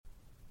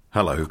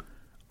Hello,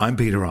 I'm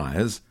Peter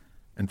Ayres,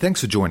 and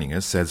thanks for joining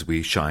us as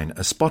we shine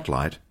a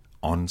spotlight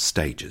on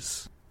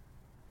Stages.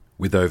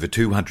 With over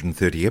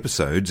 230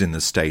 episodes in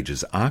the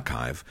Stages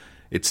archive,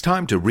 it's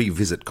time to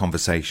revisit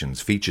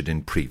conversations featured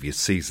in previous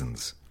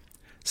seasons.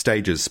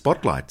 Stages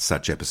spotlights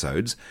such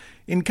episodes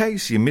in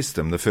case you missed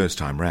them the first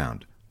time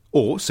round,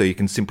 or so you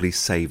can simply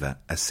savour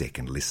a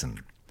second listen.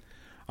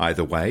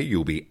 Either way,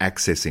 you'll be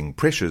accessing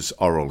precious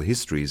oral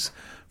histories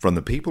from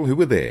the people who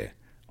were there,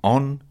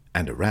 on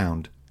and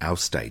around our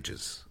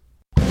stages.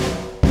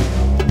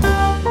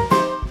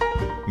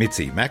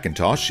 Mitzi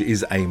McIntosh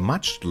is a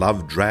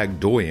much-loved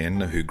drag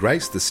doyen who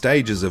graced the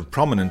stages of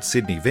prominent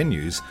Sydney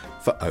venues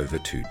for over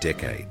 2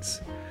 decades.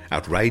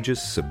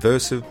 Outrageous,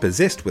 subversive,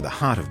 possessed with a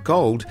heart of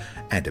gold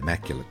and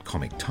immaculate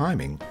comic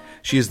timing,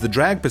 she is the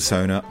drag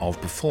persona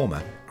of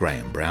performer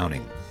Graham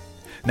Browning.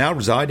 Now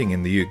residing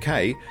in the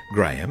UK,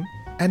 Graham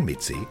and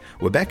Mitzi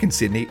were back in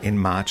Sydney in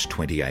March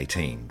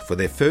 2018 for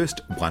their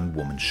first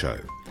one-woman show,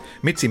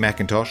 Mitzi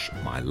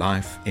McIntosh, My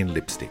Life in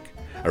Lipstick,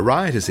 a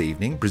riotous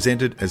evening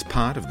presented as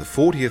part of the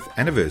 40th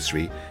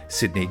anniversary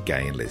Sydney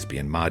Gay and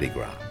Lesbian Mardi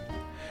Gras.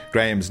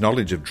 Graham's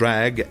knowledge of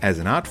drag as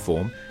an art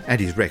form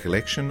and his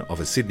recollection of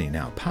a Sydney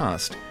now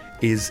past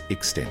is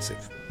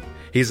extensive.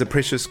 He is a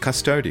precious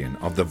custodian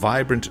of the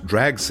vibrant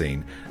drag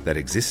scene that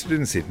existed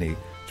in Sydney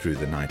through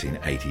the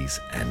 1980s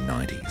and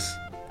 90s.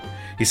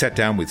 He sat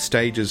down with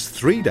Stages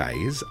 3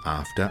 days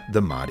after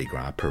the Mardi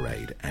Gras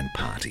parade and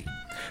party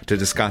to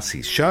discuss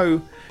his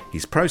show,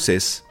 his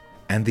process,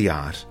 and the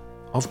art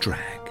of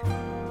drag.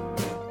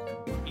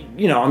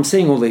 You know, I'm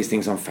seeing all these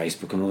things on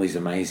Facebook and all these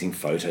amazing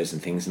photos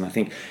and things, and I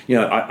think, you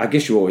know, I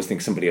guess you always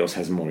think somebody else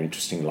has a more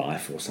interesting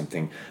life or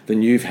something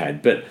than you've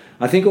had, but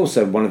I think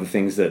also one of the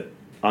things that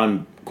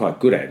I'm quite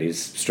good at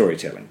is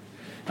storytelling.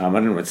 I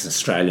don't know if it's an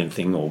Australian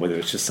thing or whether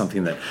it's just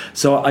something that...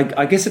 So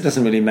I guess it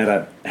doesn't really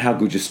matter how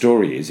good your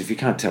story is. If you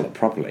can't tell it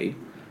properly,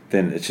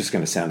 then it's just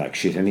going to sound like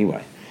shit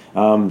anyway.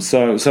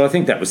 So I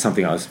think that was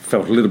something I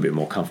felt a little bit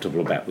more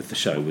comfortable about with the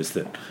show, was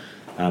that,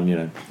 you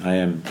know, I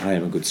am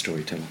a good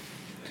storyteller.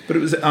 But it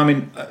was, I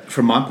mean,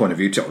 from my point of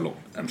view, look,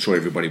 I'm sure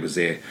everybody was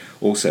there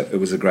also, it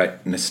was a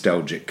great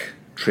nostalgic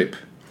trip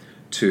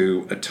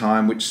to a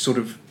time which sort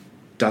of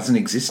doesn't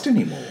exist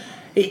anymore.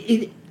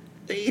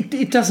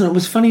 It doesn't. It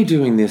was funny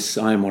doing this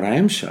I Am What I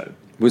Am show,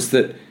 was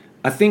that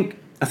I think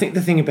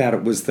the thing about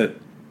it was that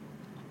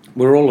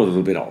we're all a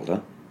little bit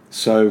older.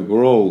 So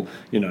we're all,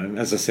 you know,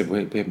 as I said,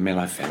 we're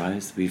mellow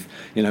fellows. We've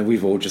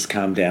all just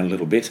calmed down a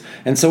little bit.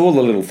 And so all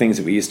the little things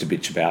that we used to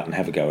bitch about and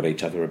have a go at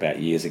each other about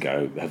years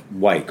ago have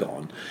way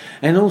gone.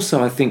 And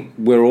also I think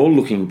we're all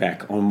looking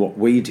back on what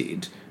we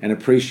did and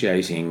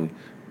appreciating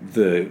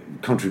the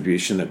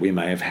contribution that we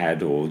may have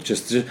had, or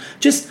just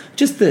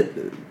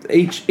that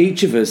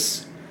each of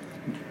us...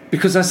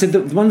 Because I said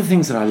that one of the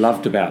things that I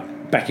loved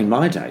about back in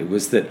my day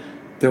was that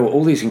there were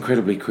all these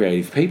incredibly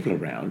creative people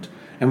around,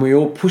 and we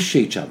all pushed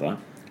each other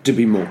to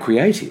be more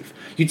creative.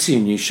 You'd see a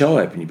new show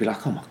open, you'd be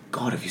like, oh my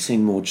God, have you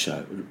seen Maud's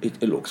show?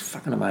 It looks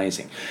fucking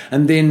amazing.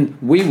 And then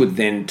we would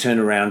then turn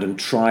around and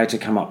try to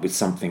come up with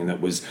something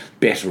that was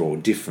better or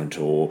different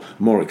or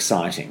more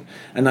exciting.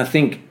 And I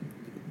think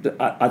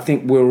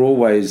we're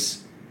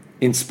always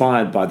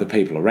inspired by the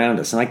people around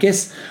us. And I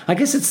guess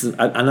it's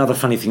another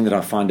funny thing that I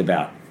find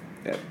about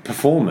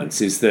performance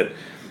is that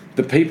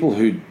the people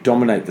who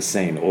dominate the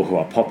scene or who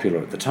are popular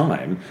at the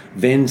time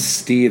then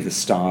steer the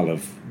style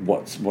of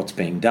what's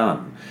being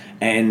done.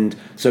 And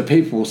so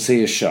people will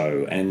see a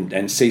show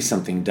and see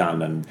something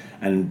done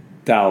and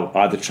they'll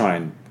either try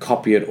and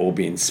copy it or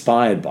be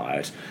inspired by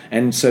it.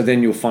 And so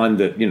then you'll find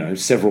that, you know,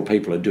 several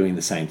people are doing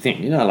the same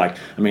thing. You know, like,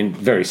 I mean,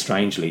 very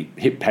strangely,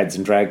 hip pads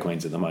and drag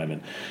queens at the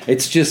moment.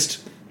 It's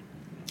just...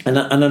 And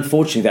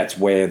unfortunately, that's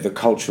where the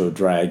culture of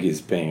drag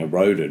is being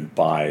eroded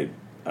by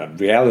a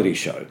reality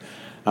show,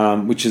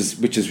 which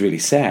is really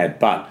sad.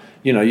 But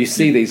you know, you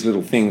see these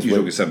little things. You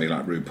look at something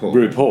like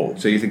RuPaul.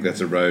 So you think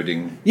that's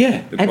eroding?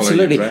 Yeah, the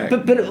absolutely. Quality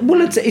of drag? But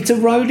well, it's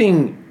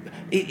eroding.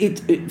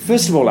 It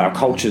first of all, our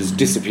culture's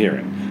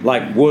disappearing.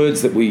 Like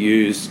words that we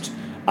used.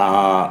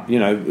 You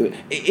know,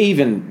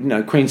 even, you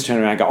know, queens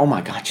turn around and go, oh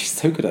my God, she's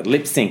so good at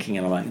lip syncing,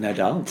 and I'm like, no,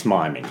 darling, it's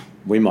miming.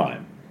 We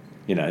mime.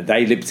 You know,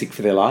 they lip sync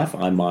for their life.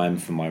 I mime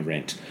for my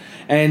rent.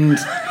 And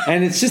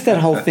it's just that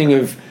whole thing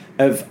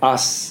of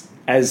us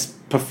as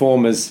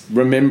performers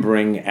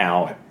remembering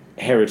our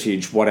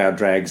heritage, what our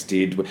drags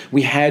did.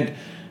 We had,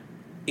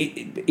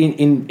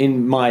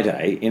 in my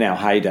day, in our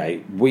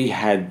heyday, we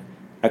had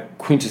a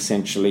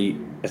quintessentially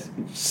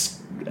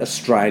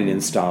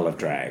Australian style of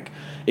drag.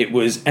 It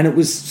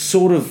was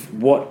sort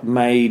of what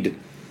made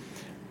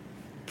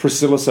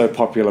Priscilla so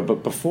popular,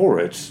 but before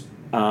it,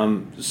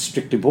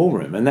 Strictly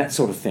Ballroom and that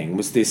sort of thing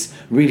was this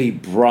really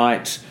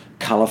bright,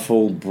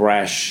 colourful,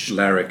 brash,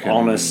 larrikin,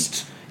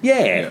 honest...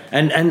 Yeah.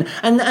 And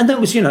that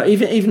was, you know,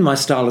 even my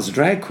style as a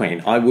drag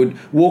queen, I would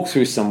walk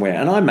through somewhere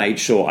and I made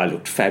sure I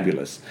looked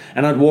fabulous.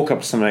 And I'd walk up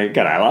to somebody and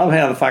go, "I love,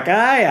 how the fuck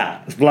are ya?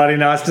 It's bloody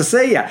nice to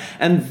see ya."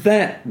 And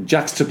that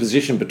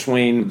juxtaposition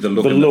between the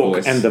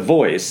look and the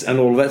voice and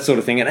all that sort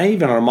of thing, and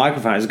even on a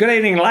microphone, it's "Good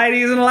evening,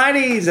 ladies and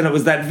ladies," and it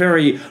was that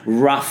very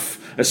rough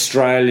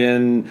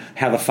Australian,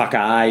 "How the fuck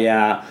are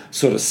ya?"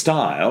 sort of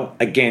style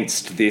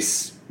against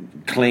this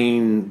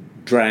clean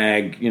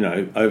drag, you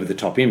know, over the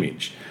top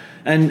image.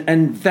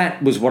 And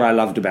that was what I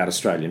loved about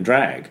Australian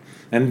drag.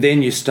 And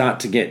then you start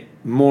to get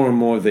more and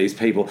more of these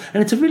people.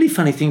 And it's a really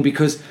funny thing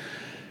because,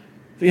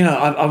 you know,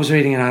 I was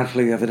reading an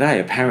article the other day.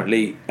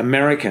 Apparently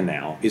America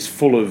now is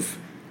full of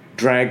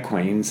drag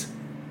queens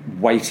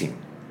waiting.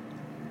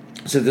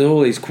 So there's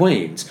all these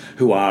queens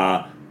who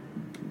are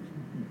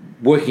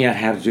working out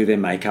how to do their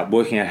makeup,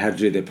 working out how to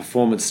do their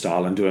performance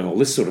style and doing all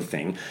this sort of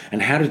thing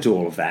and how to do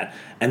all of that.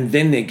 And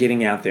then they're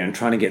getting out there and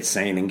trying to get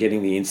seen and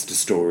getting the Insta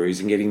stories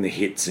and getting the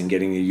hits and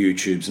getting the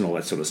YouTubes and all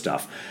that sort of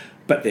stuff.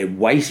 But they're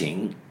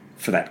waiting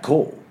for that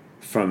call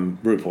from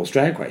RuPaul's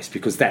Drag Race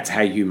because that's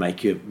how you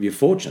make your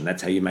fortune.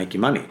 That's how you make your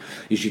money.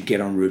 You should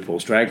get on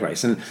RuPaul's Drag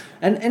Race.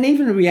 And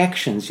even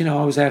reactions, you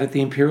know, I was out at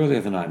the Imperial the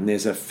other night and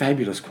there's a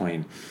fabulous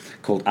queen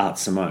called Art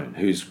Simone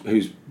who's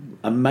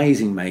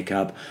amazing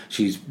makeup.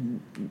 She's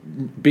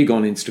big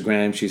on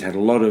Instagram. She's had a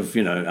lot of,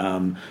 you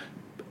know,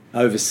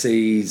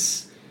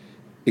 overseas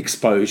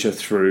exposure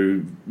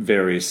through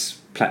various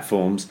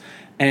platforms.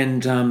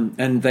 And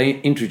they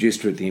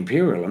introduced her at the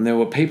Imperial, and there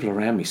were people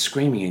around me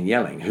screaming and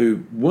yelling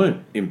who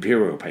weren't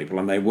Imperial people,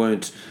 and they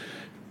weren't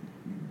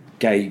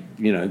gay,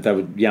 you know, they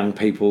were young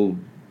people,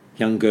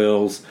 young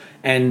girls,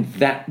 and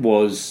that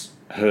was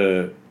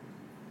her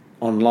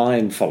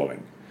online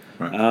following.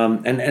 Right.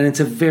 And it's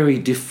a very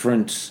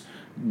different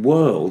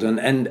world, and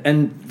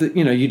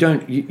you know,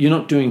 you're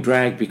not doing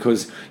drag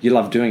because you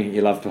love doing it,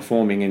 you love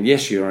performing, and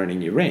yes, you're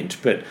earning your rent,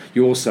 but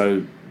you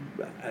also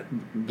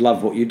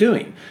love what you're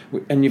doing.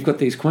 And you've got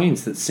these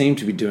queens that seem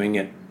to be doing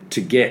it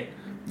to get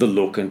the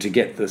look and to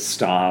get the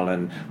style,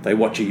 and they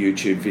watch a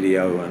YouTube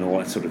video and all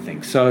that sort of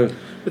thing. So,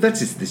 but that's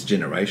this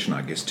generation,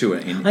 I guess, too,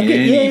 in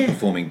any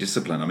performing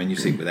discipline. I mean, you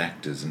see it with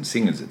actors and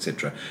singers,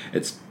 etc.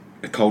 It's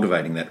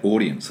cultivating that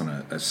audience on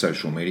a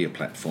social media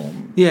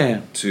platform.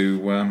 Yeah.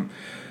 To,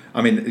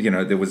 I mean, you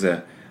know, there's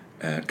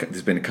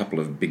been a couple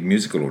of big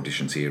musical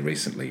auditions here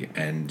recently,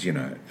 and, you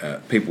know,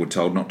 people were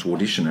told not to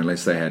audition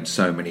unless they had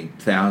so many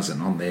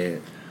thousand on their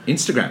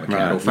Instagram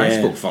account or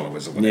Facebook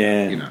followers or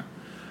whatever, you know.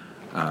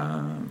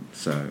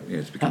 So yeah,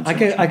 it's become. I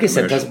guess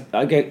that does.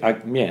 I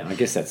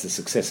guess that's the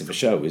success of a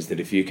show, is that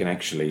if you can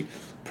actually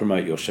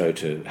promote your show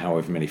to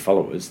however many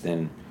followers,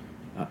 then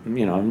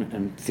you know,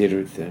 and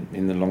theatre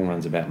in the long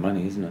run's about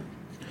money, isn't it?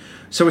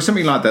 So with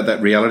something like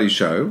that reality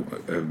show,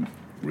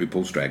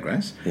 RuPaul's Drag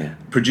Race,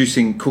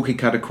 producing cookie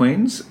cutter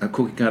queens,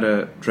 cookie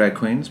cutter drag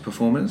queens,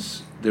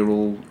 performers, they're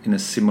all in a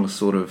similar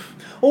sort of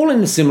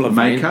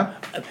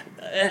makeup.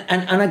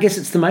 And I guess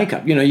it's the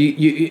makeup. You know,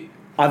 you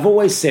I've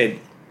always said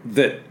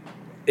that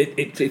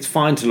it's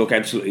fine to look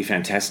absolutely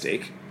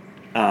fantastic,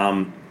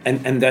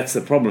 and that's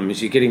the problem,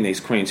 is you're getting these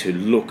queens who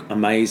look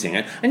amazing.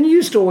 And you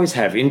used to always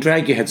have, in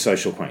drag, you had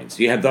social queens.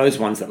 You had those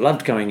ones that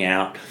loved going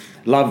out,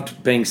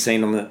 loved being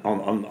seen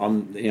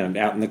on you know,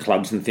 out in the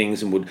clubs and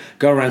things, and would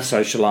go around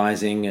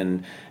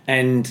socialising,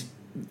 and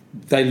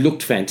they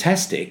looked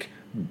fantastic,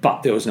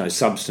 but there was no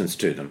substance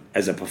to them.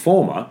 As a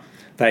performer,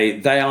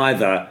 they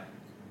either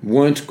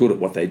weren't good at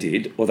what they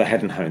did or they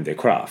hadn't honed their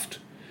craft.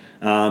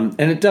 And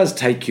it does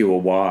take you a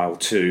while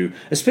to,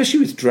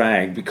 especially with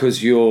drag,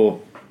 because you're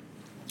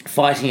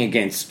fighting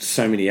against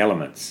so many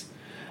elements.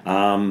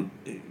 You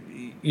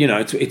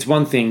know, it's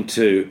one thing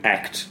to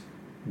act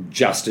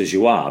just as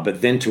you are,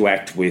 but then to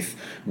act with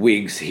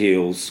wigs,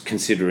 heels,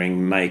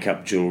 considering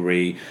makeup,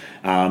 jewellery,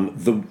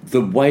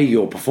 the way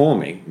you're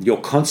performing,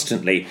 you're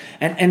constantly...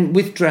 And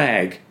with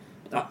drag,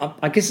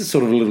 I guess it's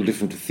sort of a little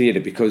different to theatre,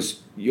 because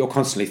you're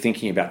constantly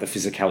thinking about the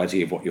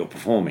physicality of what you're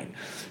performing.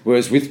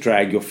 Whereas with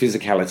drag, your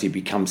physicality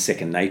becomes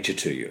second nature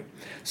to you.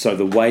 So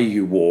the way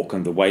you walk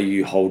and the way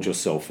you hold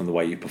yourself and the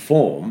way you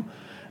perform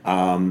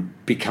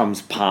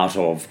becomes part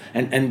of...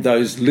 And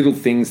those little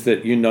things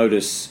that you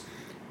notice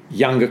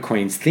younger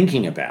queens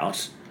thinking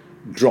about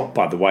drop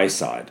by the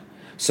wayside.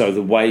 So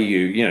the way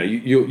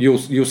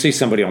you'll see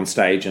somebody on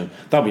stage and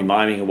they'll be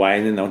miming away,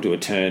 and then they'll do a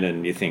turn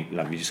and you think,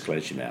 no, you just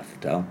close your mouth,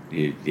 darling.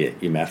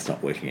 Your mouth's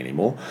not working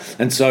anymore.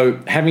 And so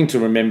having to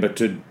remember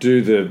to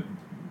do the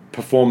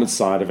performance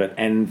side of it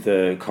and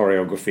the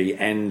choreography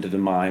and the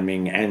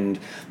miming and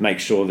make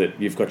sure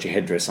that you've got your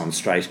headdress on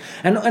straight.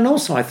 And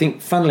also, I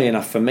think, funnily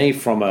enough, for me,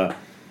 from a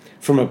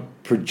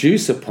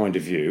producer point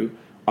of view,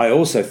 I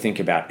also think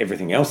about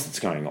everything else that's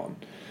going on.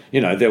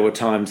 You know, there were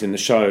times in the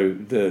show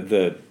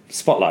the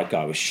spotlight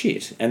guy was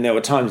shit, and there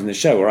were times in the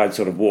show where I'd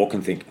sort of walk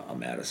and think, oh,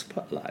 I'm out of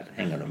spotlight,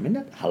 hang on a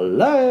minute,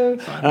 hello,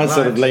 and I'd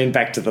sort of lean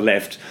back to the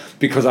left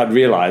because I'd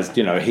realised,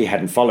 you know, he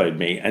hadn't followed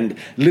me, and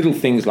little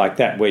things like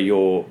that where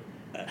you're...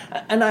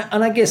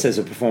 I guess as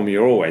a performer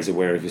you're always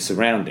aware of your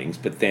surroundings,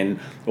 but then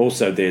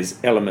also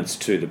there's elements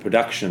to the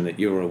production that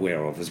you're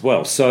aware of as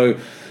well. So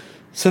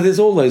there's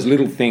all those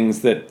little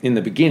things that in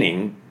the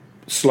beginning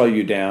slow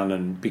you down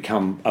and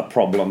become a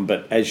problem,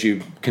 but as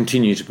you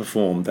continue to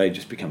perform, they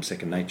just become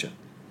second nature.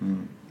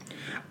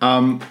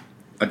 One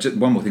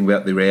more thing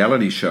about the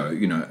reality show.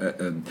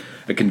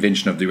 A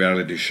convention of the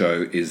reality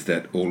show is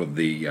that all of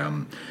the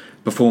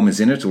performers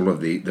in it, all of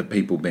the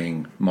people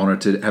being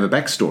monitored, have a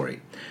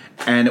backstory.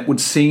 And it would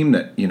seem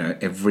that,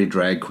 every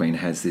drag queen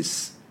has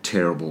this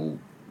terrible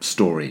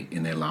story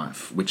in their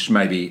life, which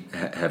maybe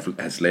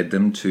has led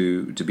them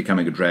to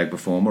becoming a drag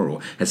performer,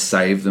 or has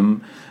saved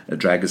them, a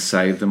drag has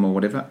saved them, or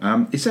whatever.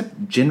 Is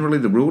that generally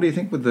the rule, do you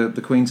think, with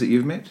the queens that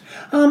you've met?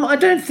 I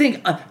don't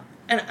think...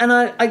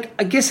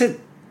 I guess it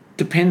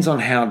depends on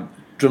how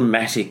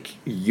dramatic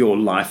your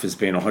life has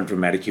been or how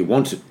dramatic you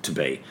want it to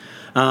be.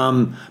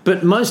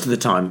 But most of the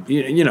time,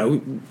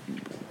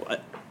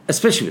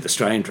 especially with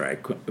Australian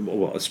drag,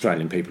 well,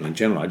 Australian people in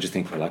general, I just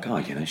think we're like,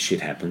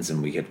 shit happens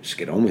and we just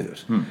get on with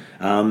it.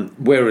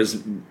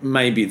 Whereas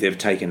maybe they've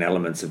taken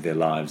elements of their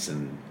lives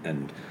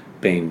and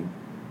been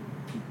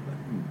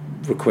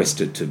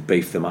requested to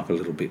beef them up a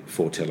little bit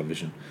for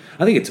television.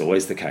 I think it's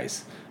always the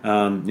case.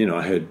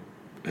 I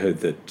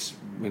heard that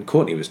when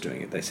Courtney was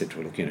doing it, they said to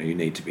her, look, you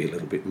need to be a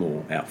little bit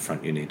more out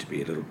front, you need to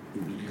be a little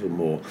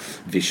more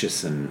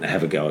vicious and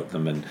have a go at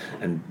them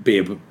and be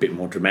a bit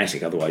more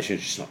dramatic, otherwise you're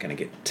just not going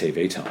to get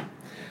TV time.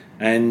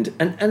 And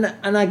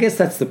I guess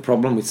that's the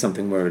problem with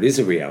something where it is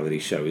a reality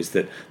show, is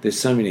that there's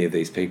so many of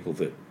these people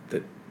that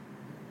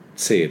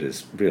see it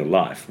as real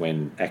life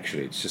when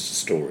actually it's just a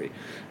story,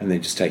 and they're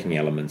just taking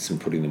elements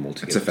and putting them all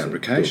together. It's a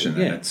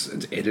fabrication, and it's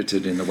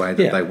edited in the way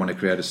that they want to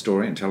create a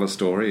story and tell a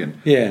story.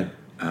 And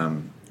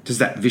does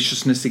that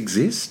viciousness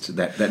exist,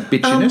 that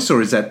bitchiness,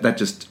 or is that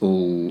just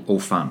all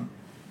fun?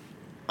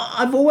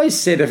 I've always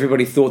said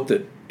everybody thought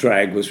that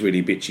drag was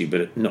really bitchy,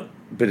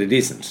 but it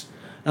isn't.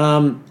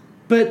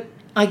 But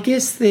I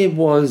guess there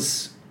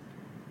was...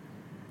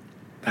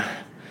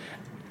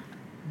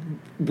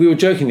 We were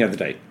joking the other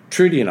day.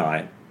 Trudy and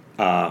I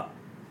are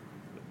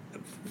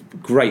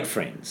great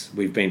friends.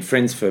 We've been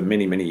friends for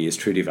many, many years,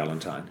 Trudy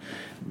Valentine.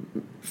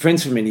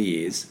 Friends for many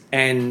years,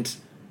 and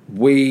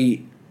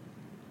we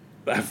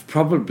have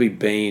probably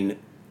been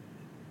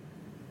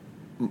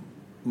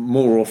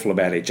more awful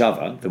about each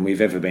other than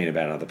we've ever been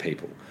about other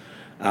people.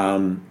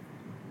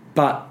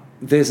 But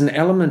there's an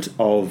element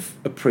of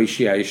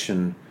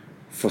appreciation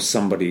for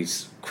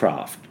somebody's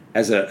craft.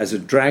 As a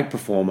drag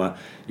performer,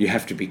 you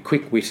have to be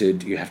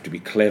quick-witted, you have to be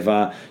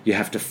clever, you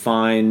have to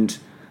find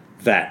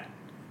that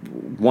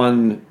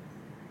one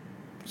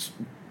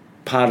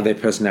part of their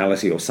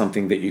personality or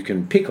something that you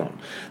can pick on.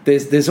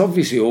 There's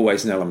obviously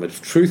always an element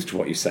of truth to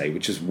what you say,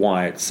 which is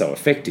why it's so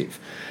effective.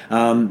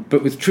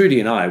 But with Trudy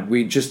and I,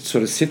 we just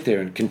sort of sit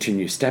there and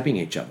continue stabbing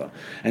each other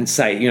and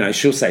say,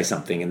 she'll say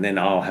something and then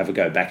I'll have a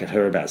go back at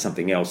her about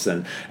something else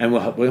and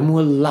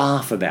we'll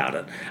laugh about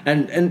it.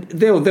 And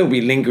there'll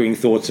be lingering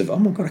thoughts of, oh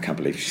my God, I can't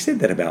believe she said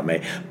that about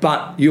me.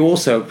 But you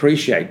also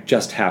appreciate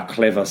just how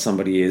clever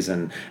somebody is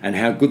and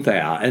how good they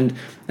are. And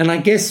I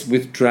guess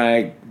with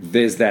drag,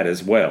 there's that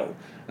as well.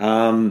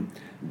 But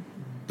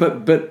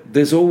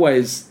there's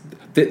always...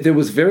 There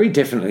was very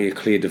definitely a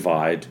clear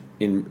divide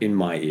in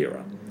my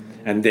era.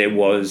 And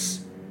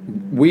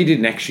we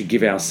didn't actually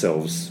give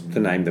ourselves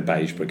the name the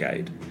Beige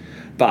Brigade,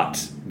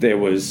 but there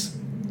was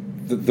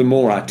the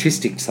more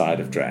artistic side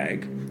of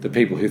drag, the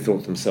people who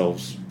thought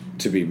themselves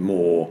to be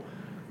more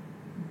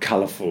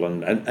colourful,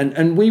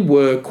 and we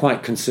were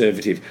quite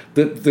conservative.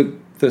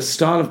 The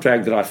style of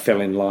drag that I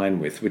fell in line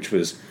with, which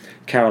was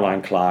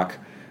Caroline Clark,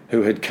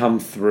 who had come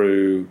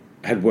through,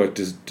 had worked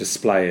as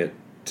display at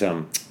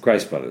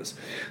Grace Brothers.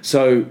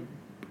 So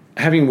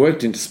having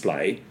worked in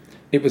display,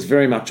 it was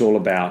very much all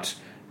about,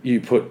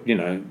 you put,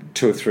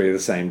 2 or 3 of the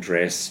same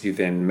dress, you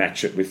then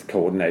match it with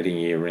coordinating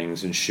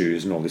earrings and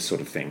shoes and all this sort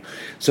of thing.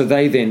 So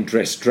they then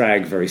dressed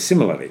drag very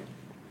similarly.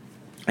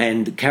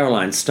 And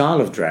Caroline's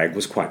style of drag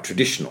was quite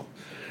traditional.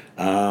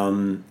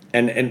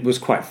 And it was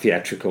quite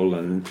theatrical,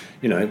 and,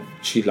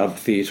 she loved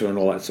theatre and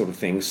all that sort of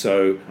thing.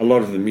 So a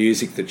lot of the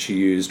music that she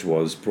used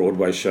was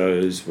Broadway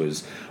shows,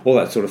 was all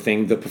that sort of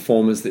thing. The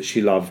performers that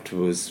she loved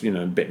was,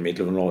 Bette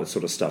Midler and all that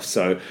sort of stuff.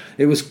 So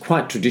it was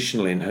quite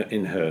traditional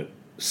in her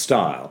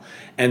style.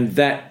 And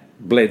that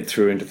bled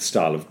through into the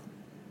style of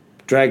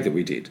drag that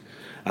we did.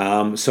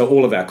 So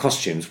all of our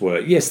costumes were,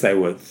 yes, they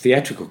were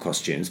theatrical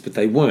costumes, but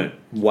they weren't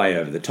way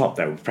over the top.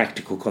 They were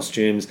practical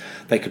costumes.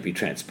 They could be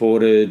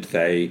transported.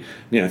 3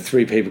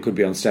 people could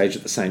be on stage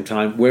at the same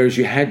time. Whereas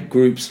you had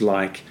groups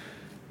like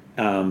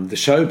the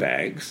Show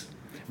Bags,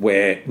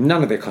 where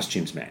none of their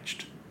costumes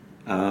matched.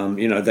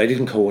 They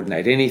didn't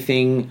coordinate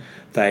anything.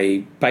 They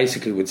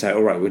basically would say,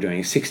 all right, we're doing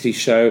a 60s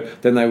show.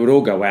 Then they would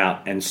all go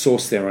out and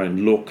source their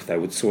own look. They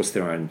would source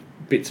their own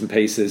bits and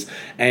pieces,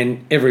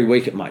 and every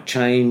week it might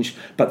change,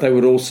 but they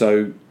would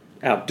also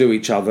outdo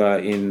each other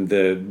in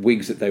the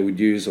wigs that they would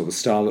use or the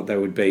style that they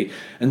would be.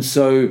 And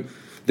so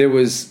there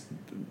was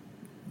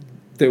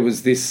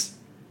this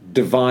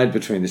divide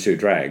between the two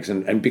drags,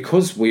 and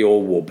because we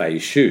all wore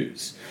beige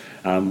shoes,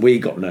 we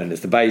got known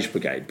as the Beige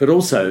Brigade. But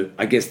also,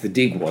 I guess the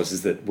dig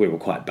is that we were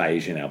quite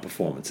beige in our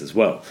performance as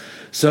well.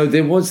 So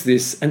there was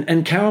this,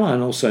 and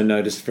Caroline also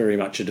noticed very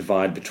much a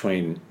divide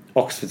between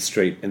Oxford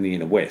Street and the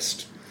Inner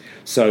West.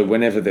 So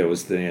whenever there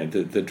was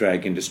the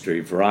Drag Industry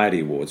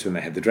Variety Awards, when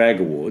they had the Drag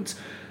Awards,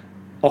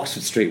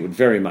 Oxford Street would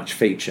very much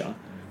feature,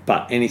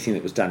 but anything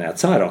that was done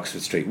outside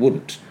Oxford Street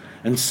wouldn't.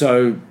 And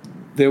so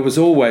there was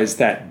always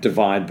that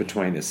divide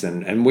between us,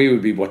 and we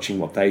would be watching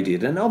what they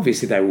did, and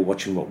obviously they were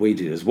watching what we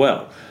did as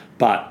well.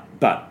 But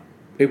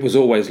it was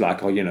always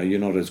like, you're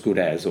not as good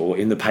as, or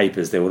in the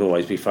papers there would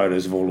always be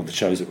photos of all of the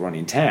shows that were on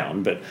in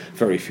town, but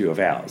very few of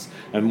ours.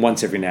 And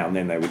once every now and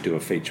then they would do a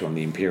feature on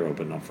the Imperial,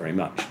 but not very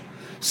much.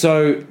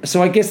 So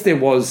I guess there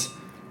was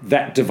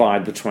that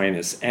divide between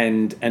us,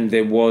 and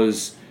there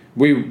was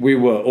we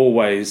were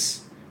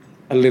always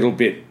a little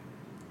bit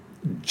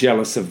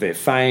jealous of their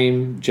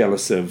fame,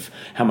 jealous of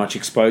how much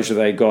exposure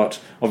they got.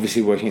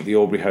 Obviously, working at the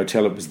Albury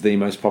Hotel, it was the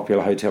most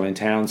popular hotel in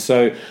town.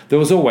 So there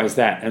was always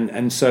that.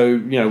 And so,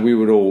 we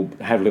would all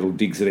have little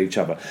digs at each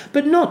other,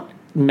 but not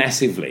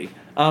massively.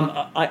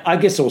 I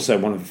guess also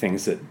one of the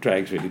things that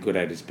drag's really good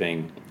at is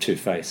being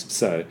two-faced.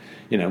 So,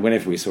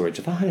 whenever we saw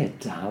each other, "Oh,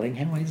 darling,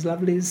 how it's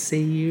lovely to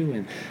see you."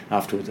 And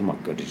afterwards, "Oh my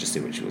God, did you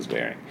see what she was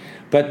wearing?"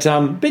 But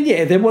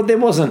yeah, there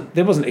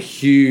wasn't a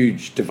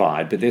huge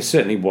divide, but there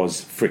certainly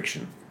was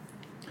friction.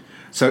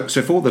 So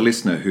for the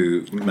listener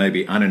who may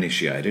be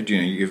uninitiated,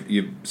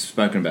 you've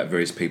spoken about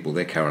various people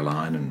there,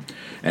 Caroline,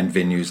 and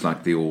venues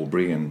like the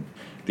Albury and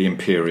the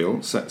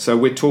Imperial. So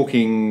we're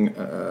talking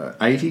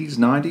 80s,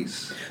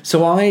 90s?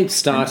 So I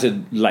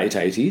started late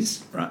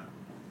 80s. Right.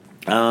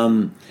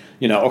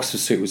 Oxford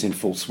Street was in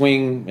full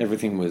swing.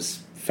 Everything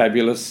was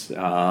fabulous.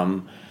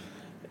 And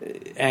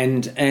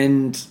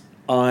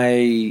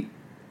I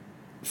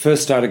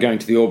first started going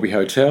to the Albury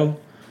Hotel,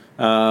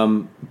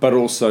 but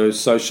also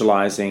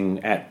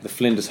socialising at the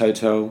Flinders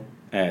Hotel,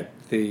 at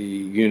the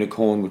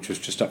Unicorn, which was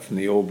just up from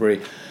the Albury.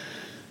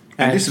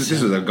 And this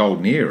was a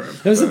golden era.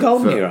 It was a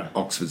golden era.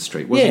 Oxford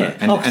Street, wasn't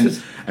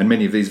it? And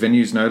many of these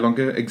venues no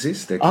longer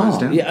exist. They're closed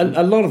down. Yeah,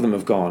 a lot of them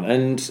have gone,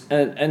 and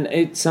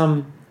it's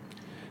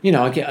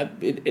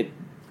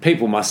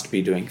people must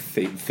be doing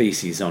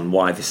theses on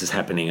why this is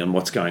happening and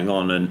what's going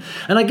on, and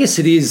I guess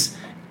it is.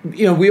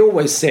 We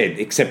always said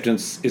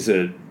acceptance is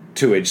a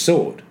two-edged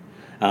sword.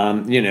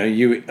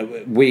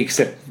 We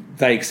accept,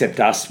 they accept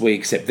us, we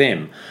accept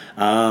them,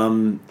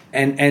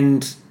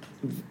 and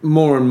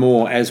more and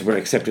more as we're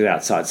accepted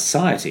outside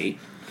society,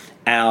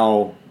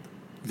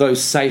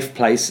 those safe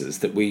places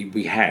that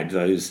we had,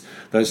 those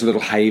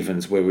little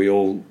havens where we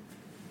all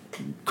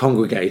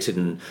congregated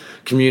and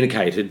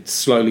communicated,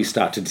 slowly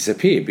start to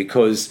disappear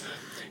because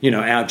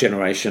our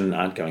generation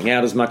aren't going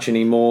out as much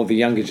anymore. The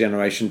younger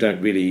generation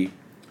don't really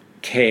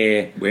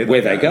care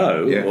where they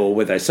go or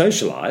where they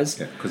socialise,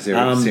 because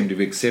they seem to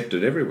be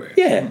accepted everywhere.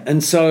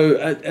 And so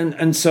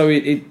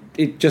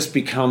it just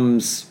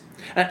becomes.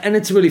 And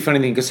it's a really funny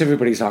thing because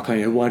everybody's like,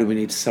 why do we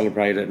need to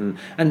celebrate it? And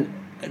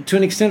to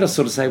an extent, I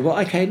sort of say, well,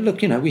 okay,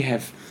 look, we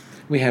have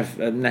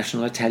a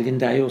National Italian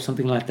Day or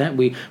something like that.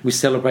 We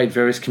celebrate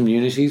various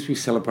communities. We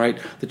celebrate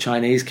the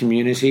Chinese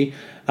community.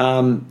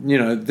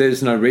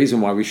 There's no reason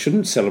why we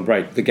shouldn't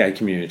celebrate the gay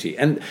community.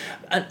 And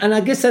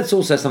I guess that's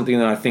also something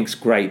that I think's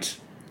great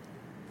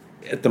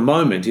at the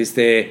moment is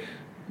there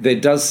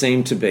does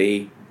seem to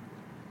be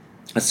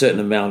a certain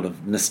amount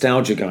of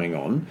nostalgia going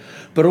on,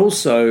 but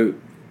also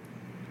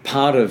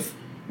part of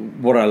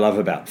what I love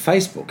about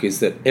Facebook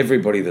is that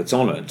everybody that's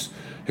on it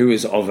who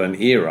is of an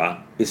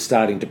era is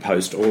starting to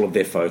post all of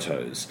their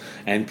photos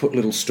and put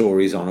little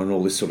stories on and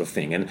all this sort of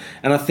thing. And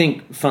I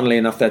think, funnily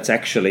enough, that's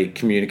actually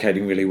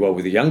communicating really well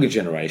with the younger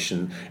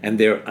generation, and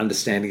they're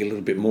understanding a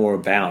little bit more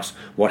about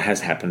what has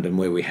happened and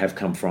where we have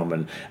come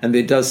from. And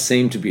there does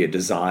seem to be a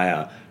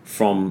desire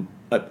from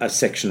a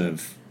section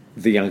of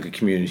the younger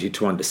community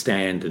to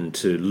understand and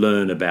to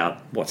learn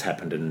about what's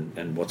happened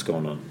and what's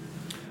gone on.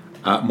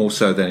 More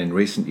so than in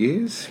recent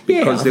years?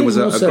 Because there was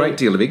a great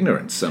deal of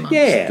ignorance amongst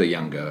the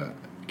younger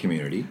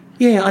community.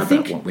 Yeah, I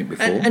think what went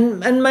before.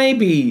 And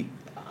maybe,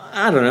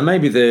 I don't know,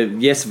 maybe the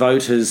yes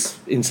vote has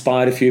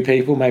inspired a few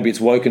people, maybe it's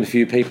woken a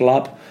few people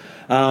up.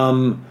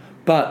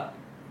 But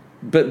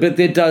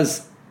there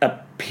does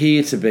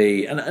appear to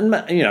be, and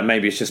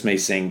maybe it's just me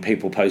seeing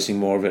people posting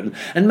more of it,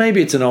 and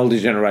maybe it's an older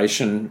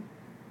generation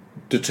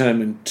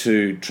determined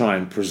to try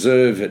and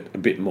preserve it a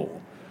bit more.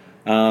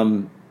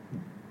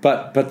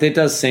 But there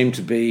does seem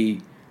to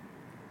be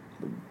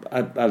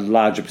a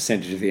larger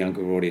percentage of the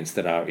younger audience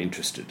that are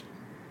interested,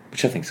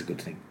 which I think is a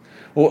good thing.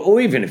 Or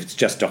even if it's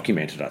just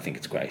documented, I think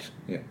it's great.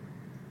 Yeah.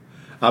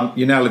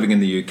 You're now living in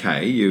the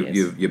UK.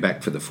 Yes. You're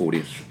back for the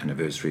 40th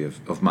anniversary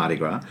of Mardi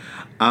Gras.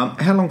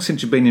 How long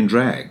since you've been in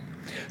drag?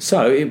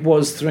 So it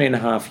was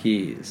 3.5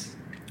 years.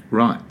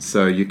 Right.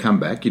 So you come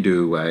back, you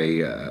do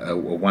a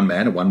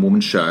one-man, a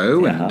one-woman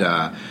show,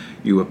 and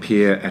you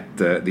appear at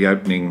the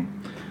opening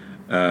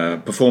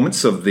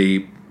performance of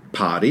the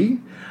party.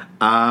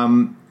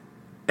 And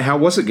how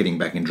was it getting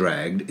back in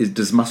drag?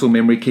 Does muscle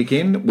memory kick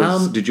in?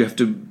 Did you have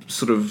to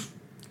sort of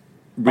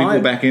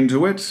wriggle back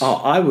into it? Oh,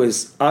 I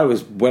was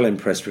well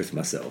impressed with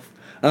myself.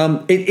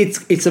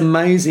 It's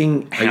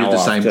amazing how. Are you the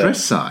same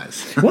dress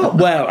size?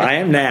 well, I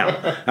am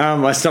now.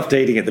 I stopped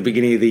eating at the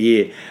beginning of the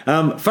year.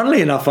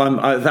 Funnily enough,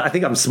 I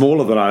think I'm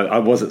smaller than I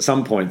was at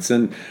some points,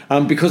 and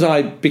because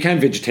I became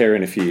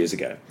vegetarian a few years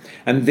ago,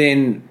 and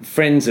then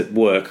friends at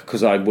work,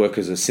 because I work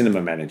as a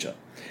cinema manager,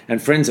 and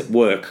friends at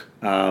work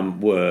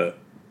were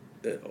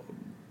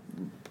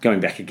going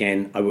back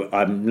again.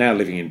 I'm now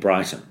living in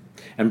Brighton,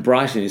 and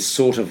Brighton is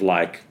sort of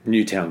like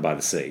Newtown by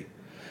the Sea.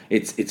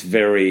 It's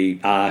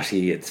very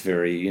arty. It's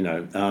very,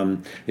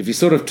 if you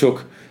sort of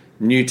took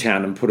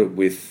Newtown and put it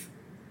with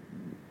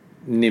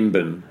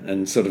Nimbin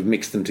and sort of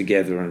mixed them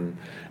together,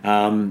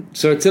 and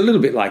so it's a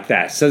little bit like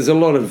that. So there's a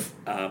lot of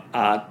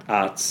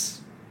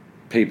arts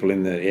people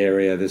in the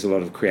area. There's a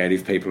lot of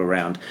creative people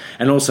around,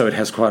 and also it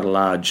has quite a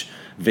large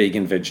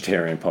vegan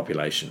vegetarian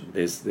population.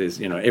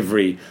 There's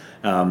every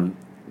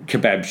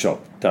kebab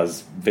shop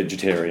does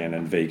vegetarian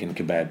and vegan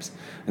kebabs.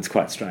 It's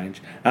quite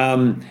strange.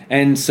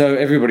 And so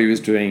everybody was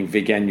doing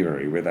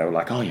Veganuary, where they were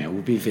like, oh, yeah,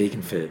 we'll be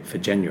vegan for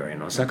January.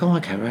 And I was like, oh,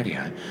 okay,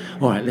 radio.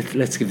 All right,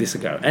 let's give this a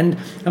go. And,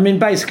 I mean,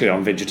 basically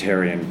I'm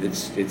vegetarian.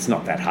 It's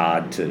not that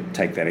hard to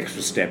take that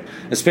extra step,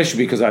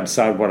 especially because I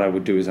decided what I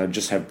would do is I'd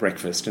just have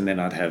breakfast and then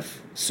I'd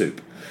have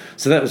soup.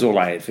 So that was all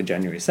I ate for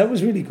January. So that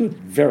was really good,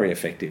 very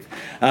effective.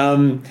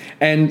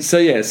 And so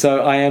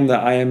I am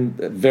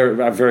a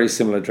very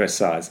similar dress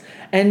size.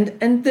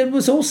 And there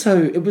was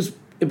also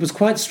it was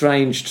quite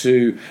strange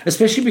to,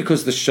 especially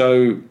because the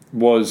show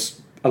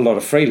was a lot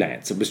of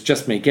freelance. It was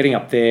just me getting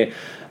up there.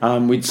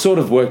 We'd sort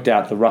of worked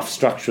out the rough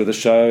structure of the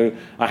show.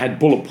 I had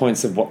bullet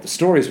points of what the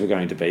stories were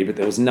going to be, but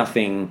there was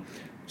nothing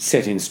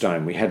set in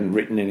stone. We hadn't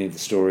written any of the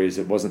stories.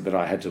 It wasn't that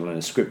I had to learn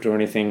a script or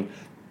anything.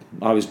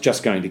 I was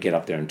just going to get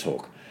up there and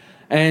talk.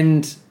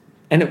 And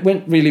it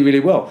went really,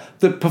 really well.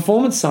 The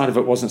performance side of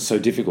it wasn't so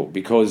difficult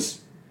because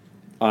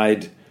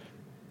I'd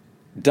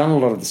done a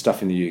lot of the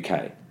stuff in the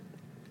UK.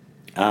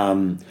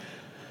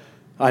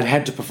 I'd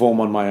had to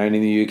perform on my own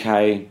in the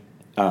UK,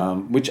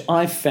 which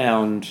I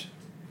found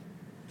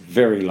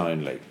very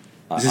lonely.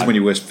 This is when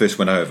you first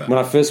went over? When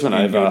I first went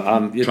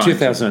over,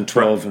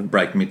 2012. And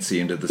break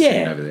Mitzi into the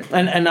scene over there.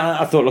 And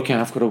I thought, look,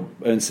 I've got to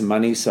earn some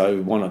money,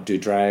 so why not do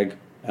drag?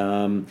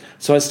 So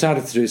I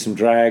started to do some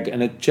drag,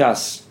 and it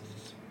just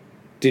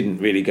didn't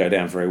really go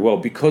down very well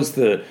because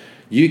the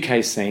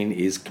UK scene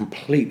is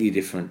completely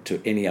different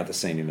to any other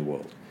scene in the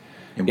world.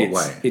 In what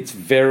way? It's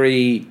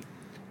very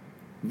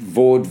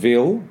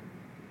vaudeville,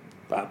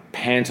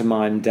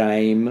 pantomime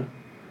dame.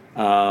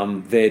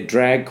 Their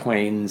drag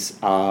queens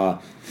are...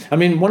 I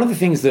mean, one of the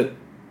things that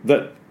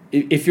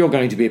if you're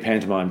going to be a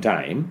pantomime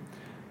dame,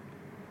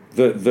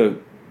 the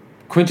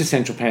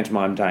quintessential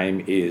pantomime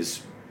dame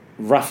is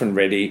rough and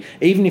ready,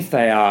 even if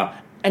they are...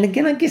 And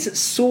again, I guess it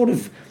sort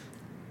of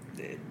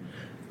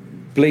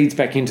bleeds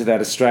back into that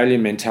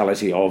Australian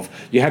mentality of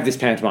you have this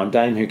pantomime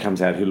dame who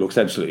comes out who looks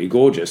absolutely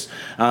gorgeous,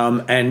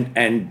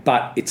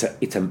 but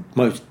it's a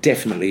most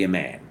definitely a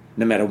man.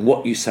 No matter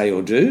what you say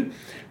or do,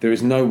 there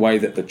is no way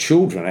that the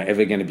children are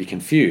ever going to be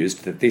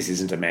confused that this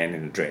isn't a man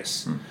in a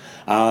dress.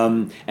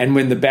 And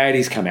when the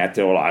baddies come out,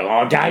 they're all like,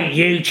 oh, don't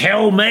you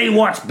tell me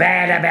what's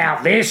bad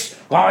about this.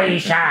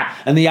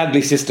 And the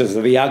ugly sisters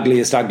are the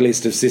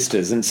ugliest of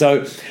sisters. And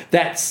so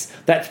that's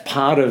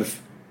part of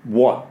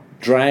what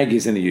drag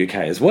is in the UK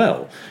as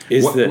well.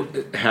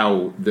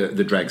 How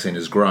the drag scene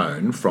has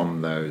grown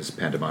from those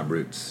pantomime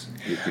roots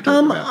you're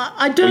talking about?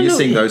 I don't know. Are you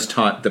seeing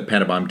the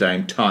pantomime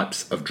dame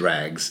types of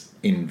drags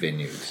in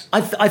venues?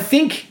 I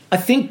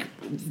think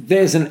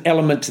there's an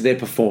element to their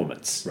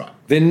performance. Right.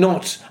 They're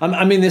not...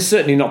 I mean, they're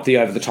certainly not the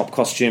over-the-top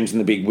costumes and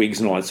the big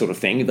wigs and all that sort of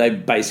thing. They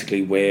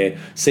basically wear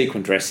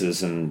sequin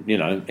dresses and,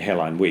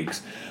 hairline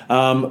wigs.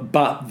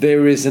 But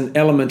there is an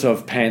element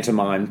of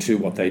pantomime to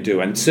what they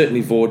do, and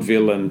certainly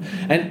vaudeville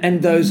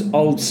and those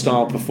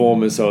old-style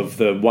performers of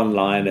the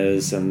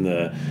one-liners and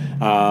the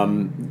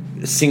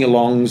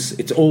sing-alongs.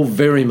 It's all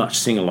very much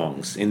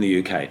sing-alongs in the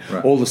UK.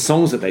 Right. All the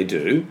songs that they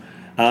do,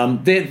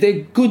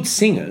 they're good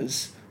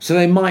singers, so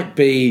they might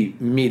be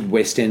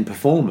mid-West End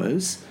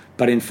performers,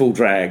 but in full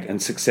drag and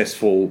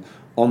successful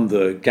on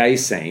the gay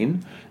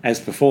scene as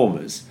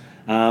performers.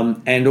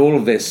 And all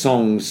of their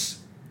songs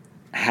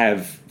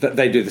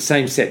they do the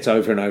same sets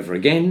over and over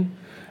again,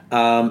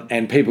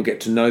 and people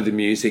get to know the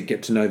music,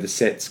 get to know the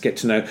sets,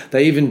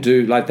 they even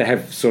do, they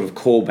have sort of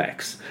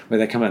callbacks where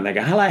they come out and they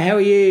go, hello, how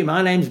are you?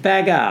 My name's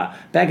Bagger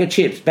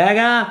Chips,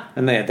 Bagger,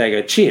 and they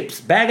go,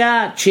 Chips,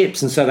 Bagger,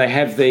 Chips, and so they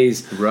have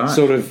these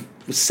sort of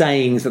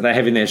sayings that they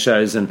have in their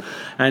shows and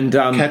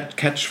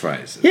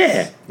catchphrases.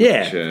 Yeah.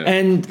 Which,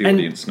 and the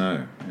audience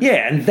know.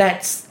 Yeah, and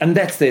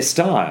that's their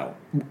style,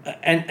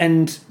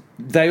 and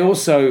they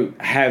also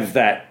have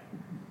that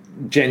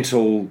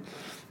gentle,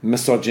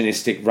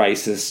 misogynistic,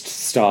 racist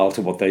style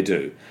to what they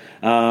do.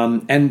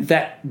 And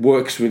that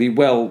works really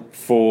well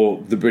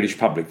for the British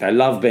public. They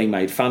love being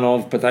made fun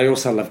of, but they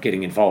also love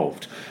getting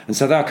involved. And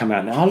so they'll come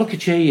out and, oh, look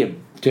at you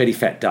dirty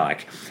fat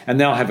dyke, and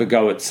they'll have a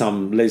go at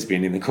some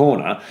lesbian in the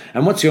corner.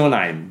 And what's your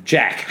name?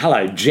 Jack.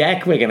 Hello,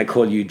 Jack. We're going to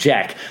call you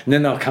Jack. And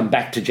then they'll come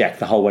back to Jack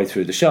the whole way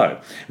through the show.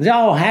 And say,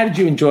 oh, how did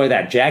you enjoy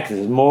that, Jack?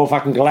 There's more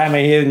fucking glamour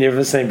here than you've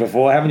ever seen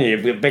before, haven't you?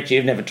 I bet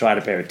you've never tried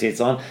a pair of tits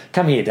on.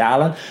 Come here,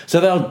 darling.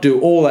 So they'll do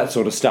all that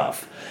sort of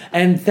stuff.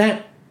 And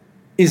that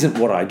isn't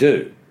what I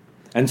do.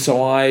 And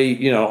so I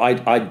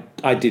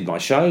did my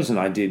shows and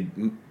I did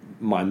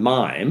my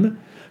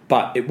mime,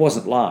 but it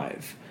wasn't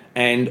live.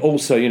 And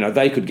also,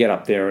 they could get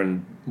up there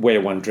and wear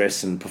one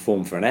dress and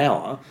perform for an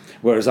hour,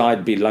 whereas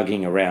I'd be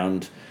lugging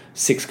around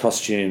 6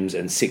 costumes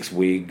and 6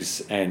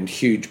 wigs and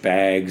huge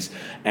bags.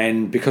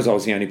 And because I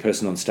was the only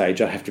person on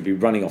stage, I'd have to be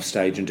running off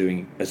stage and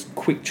doing as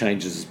quick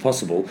changes as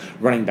possible,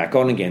 running back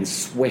on again,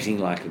 sweating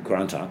like a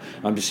grunter.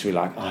 I'm just really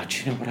like, oh, do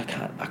you know what?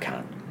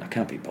 I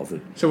can't be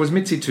bothered. So was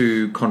Mitzi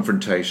too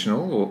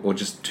confrontational or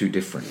just too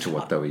different to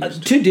what they were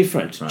used to? Too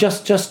different. Right.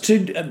 Just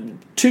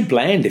too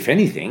bland, if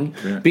anything,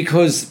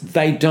 because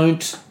they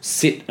don't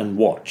sit and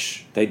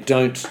watch. They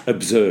don't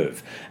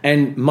observe.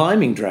 And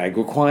miming drag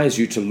requires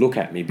you to look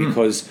at me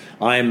because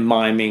I am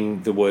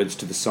miming the words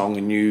to the song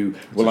and you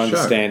will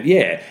understand. Show.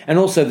 Yeah. And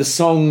also the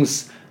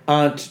songs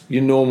aren't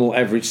your normal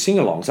average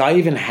sing-alongs.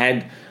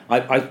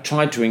 I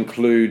tried to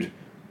include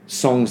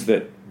songs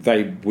that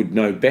they would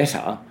know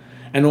better,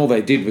 and all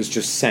they did was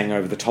just sang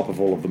over the top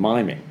of all of the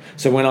miming.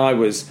 So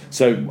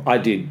I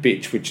did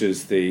Bitch, which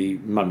is the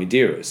Mummy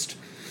Dearest,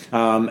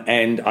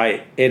 and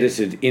I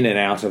edited in and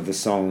out of the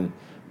song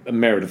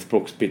Meredith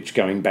Brooks' Bitch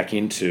going back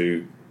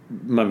into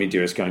Mummy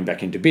Dearest going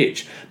back into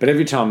Bitch. But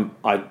every time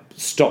I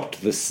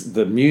stopped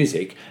the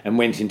music and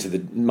went into the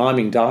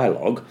miming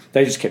dialogue,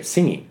 they just kept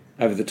singing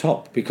over the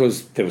top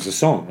because there was a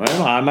song. Right?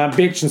 I'm a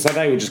bitch, and so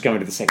they would just go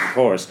into the second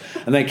chorus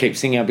and they keep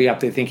singing. I'd be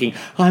up there thinking,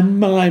 I'm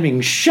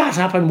miming, shut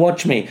up and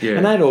watch me. Yeah.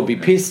 And they'd all be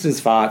pissed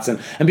as farts.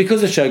 And because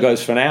the show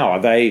goes for an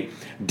hour, they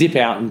dip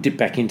out and dip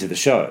back into the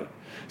show.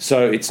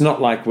 So it's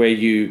not like where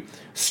you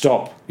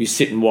stop, you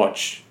sit and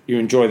watch, you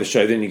enjoy the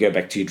show, then you go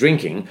back to your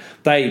drinking.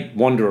 They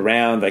wander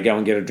around, they go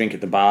and get a drink at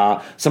the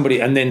bar. Somebody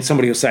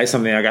will say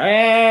something, I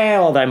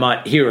go, or they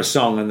might hear a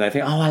song and they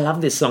think, oh, I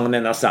love this song, and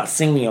then they'll start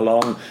singing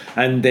along,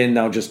 and then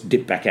they'll just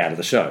dip back out of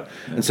the show.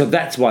 Yeah. And so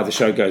that's why the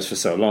show goes for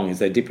so long, is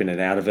they dip in and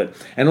out of it.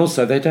 And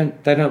also they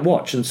don't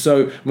watch. And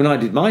so when I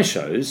did my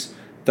shows,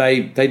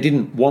 they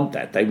didn't want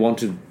that. They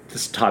wanted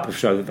this type of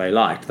show that they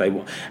liked.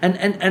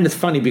 And it's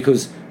funny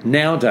because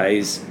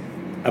nowadays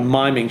a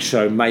miming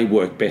show may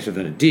work better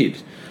than it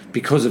did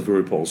because of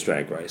RuPaul's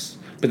Drag Race.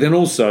 But then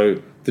also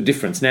the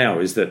difference now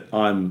is that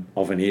I'm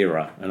of an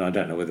era and I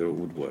don't know whether it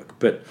would work.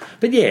 But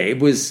yeah, it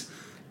was...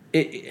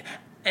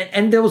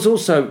 And there was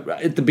also,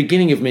 at the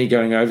beginning of me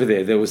going over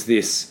there was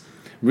this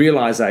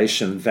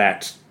realisation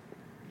that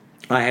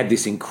I had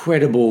this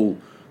incredible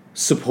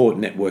support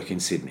network in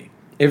Sydney.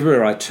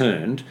 Everywhere I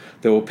turned,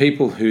 there were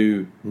people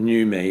who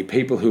knew me,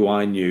 people who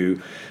I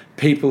knew,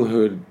 people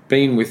who had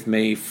been with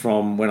me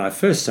from when I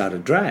first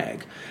started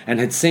drag and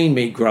had seen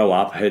me grow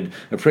up, had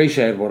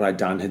appreciated what I'd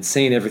done, had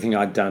seen everything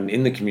I'd done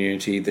in the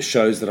community, the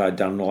shows that I'd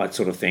done, all that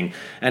sort of thing,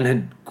 and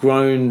had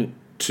grown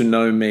to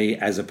know me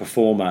as a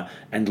performer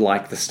and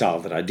like the style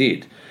that I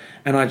did.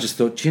 And I just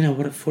thought, you know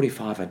what, at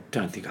 45, I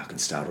don't think I can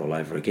start all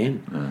over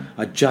again.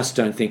 I just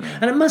don't think.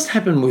 And it must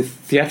happen with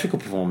theatrical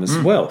performers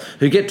as well,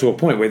 who get to a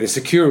point where they're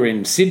secure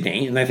in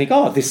Sydney and they think,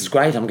 oh, this is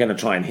great, I'm going to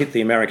try and hit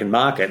the American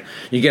market.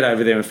 You get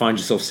over there and find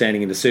yourself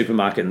standing in the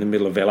supermarket in the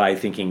middle of LA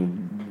thinking,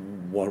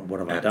 what have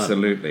I done?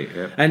 Absolutely.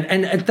 Yep.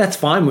 And that's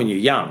fine when you're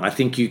young. I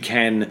think you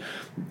can,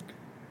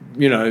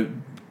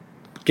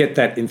 get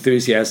that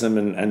enthusiasm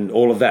and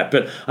all of that.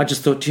 But I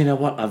just thought, you know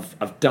what,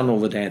 I've done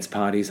all the dance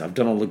parties, I've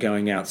done all the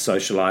going out,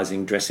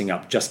 socialising, dressing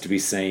up just to be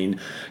seen,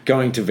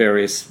 going to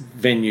various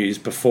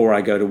venues before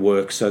I go to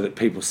work so that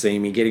people see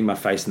me, getting my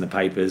face in the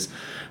papers.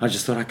 I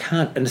just thought I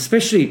can't. And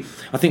especially,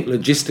 I think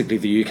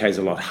logistically the UK is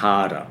a lot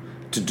harder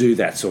to do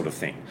that sort of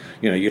thing.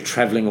 You're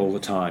travelling all the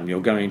time.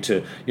 You're going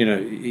to,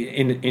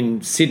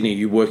 in Sydney,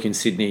 you work in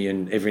Sydney,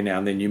 and every now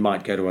and then you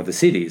might go to other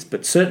cities.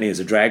 But certainly as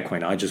a drag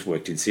queen, I just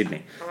worked in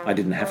Sydney. I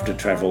didn't have to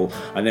travel.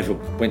 I never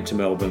went to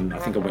Melbourne. I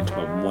think I went to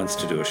Melbourne once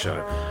to do a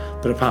show.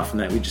 But apart from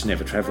that, we just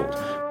never travelled.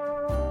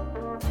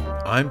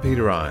 I'm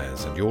Peter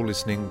Ayres, and you're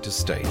listening to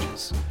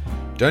Stages.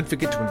 Don't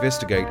forget to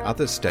investigate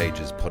other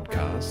Stages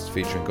podcasts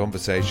featuring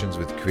conversations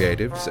with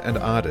creatives and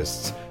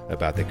artists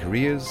about their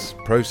careers,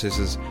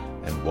 processes,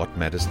 and what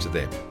matters to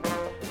them.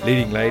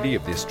 Leading lady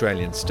of the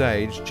Australian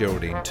stage,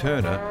 Geraldine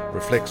Turner,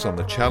 reflects on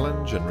the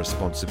challenge and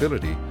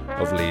responsibility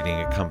of leading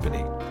a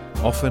company,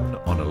 often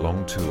on a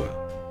long tour.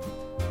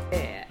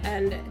 Yeah,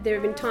 and there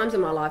have been times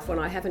in my life when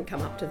I haven't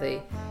come up to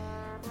the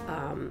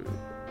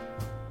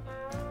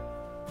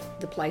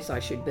place I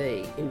should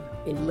be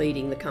in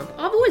leading the company.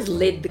 I've always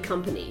led the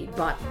company,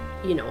 but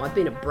I've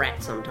been a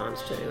brat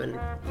sometimes too, and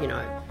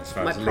as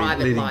far my as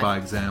private leading life, by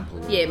example.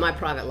 Yeah, my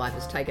private life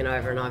has taken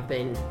over, and I've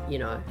been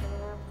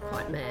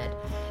quite mad,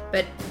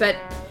 but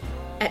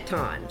at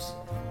times.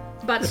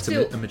 But that's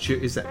still,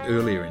 is that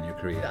earlier in your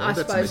career? I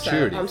suppose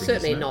so. I'm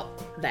certainly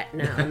not that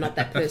now. I'm not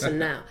that person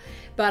now.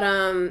 But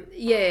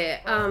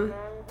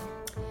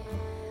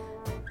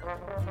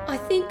I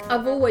think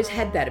I've always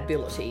had that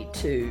ability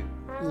to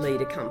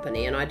lead a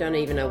company, and I don't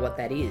even know what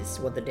that is,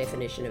 what the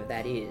definition of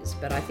that is,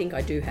 but I think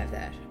I do have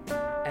that.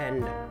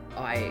 And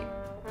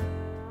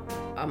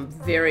I'm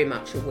very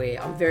much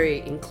aware, I'm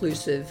very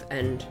inclusive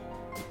and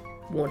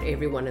want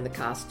everyone in the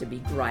cast to be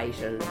great,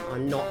 and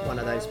I'm not one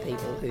of those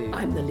people who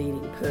I'm the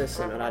leading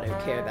person and I don't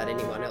care about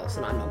anyone else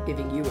and I'm not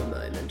giving you a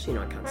moment.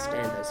 I can't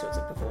stand those sorts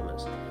of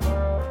performers.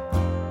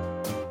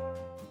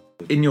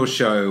 In your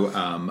show,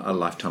 A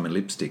Lifetime in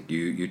Lipstick,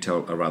 you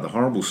tell a rather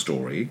horrible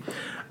story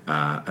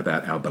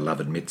about our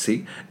beloved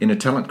Mitzi in a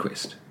talent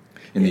quest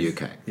in the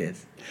UK.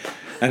 Yes.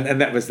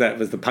 And that was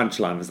the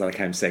punchline, was that I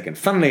came second.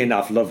 Funnily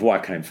enough, La Voix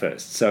came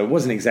first, so it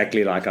wasn't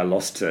exactly like I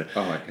lost to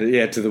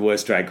the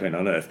worst drag queen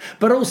on earth.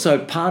 But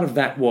also part of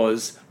that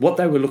was what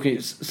they were looking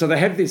at. So they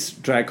have this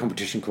drag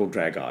competition called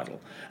Drag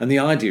Idol, and the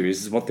idea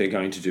is what they're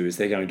going to do is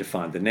they're going to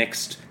find the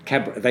next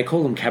cabaret. They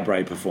call them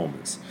cabaret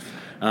performers,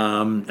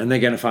 and they're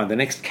going to find the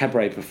next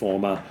cabaret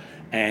performer.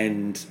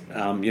 And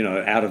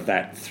out of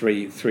that,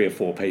 three or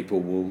four people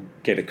will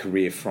get a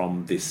career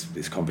from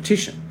this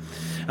competition.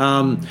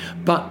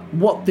 But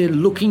what they're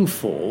looking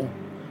for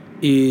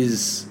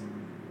is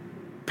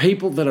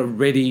people that are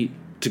ready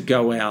to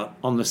go out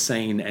on the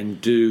scene and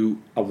do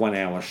a 1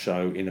 hour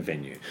show in a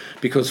venue.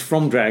 Because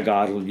from Drag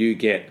Idol, you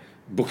get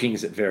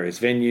bookings at various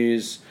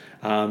venues.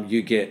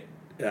 You get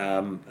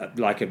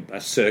like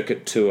a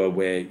circuit tour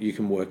where you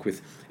can work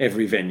with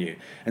every venue.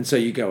 And so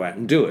you go out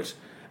and do it.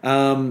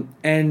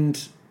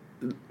 And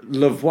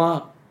La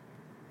Voix,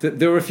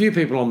 there were a few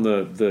people on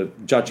the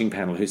judging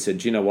panel who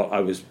said, you know what,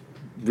 I was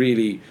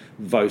really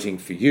voting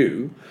for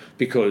you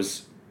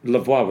because La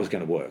Voix was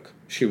going to work.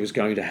 She was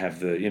going to have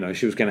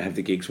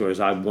the gigs, whereas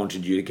I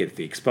wanted you to get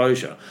the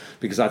exposure,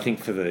 because I think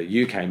for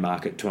the UK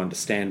market to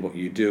understand what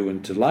you do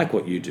and to like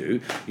what you do,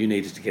 you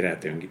needed to get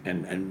out there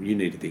and you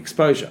needed the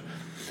exposure.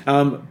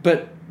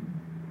 But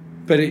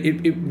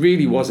it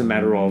really was a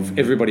matter of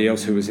everybody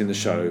else who was in the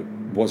show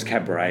was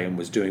cabaret and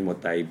was doing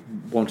what they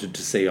wanted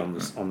to see on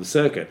the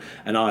circuit,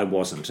 and I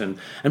wasn't. And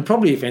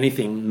probably, if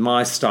anything,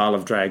 my style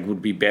of drag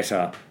would be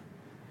better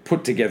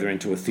put together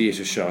into a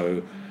theatre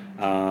show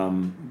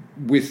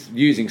with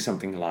using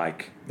something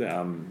like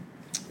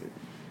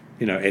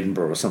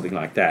Edinburgh or something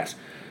like that,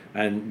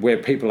 and where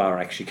people are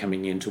actually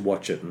coming in to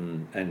watch it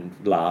and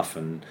laugh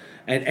and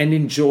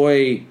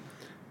enjoy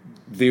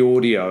the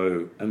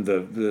audio and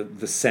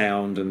the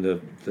sound and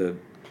the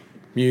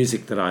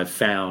music that I've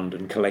found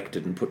and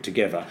collected and put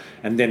together,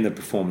 and then the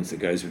performance that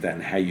goes with that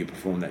and how you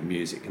perform that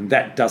music. And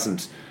that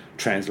doesn't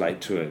translate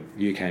to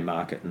a UK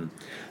market. And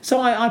so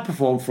I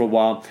performed for a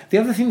while. The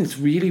other thing that's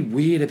really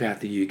weird about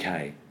the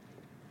UK,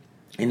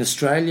 in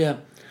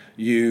Australia,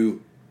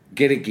 you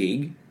get a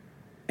gig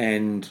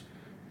and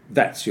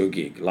that's your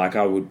gig. Like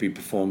I would be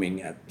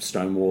performing at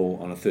Stonewall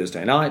on a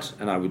Thursday night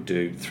and I would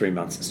do 3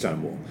 months at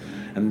Stonewall.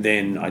 And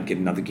then I'd get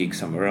another gig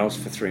somewhere else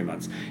for 3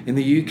 months. In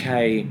the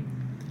UK,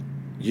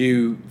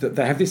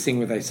 they have this thing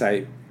where they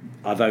say,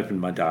 I've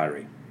opened my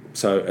diary.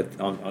 So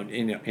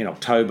in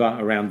October,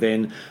 around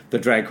then, the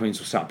drag queens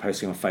will start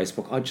posting on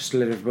Facebook, I just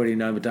let everybody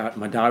know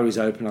my diary's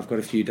open, I've got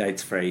a few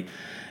dates free.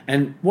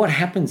 And what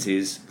happens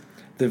is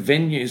the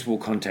venues will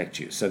contact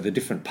you. So the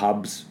different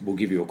pubs will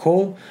give you a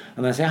call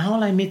and they say,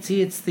 hello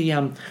Mitzi, it's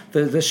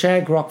the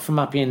Shag Rock from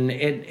up in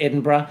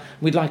Edinburgh.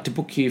 We'd like to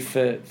book you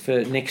for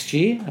next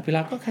year. I'd be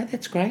like, okay,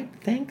 that's great,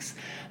 thanks.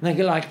 And they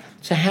go like,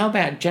 so how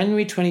about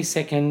January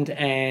 22nd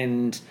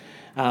and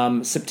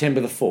September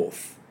the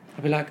 4th?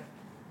 I'd be like,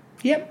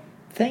 yep,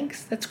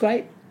 thanks, that's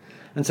great.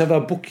 And so they'll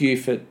book you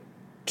for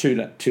two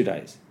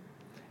days.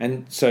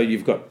 And so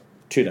you've got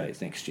 2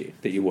 days next year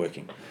that you're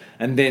working.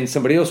 And then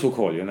somebody else will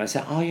call you and they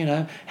say,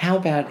 how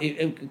about,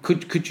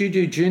 could you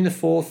do June the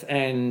 4th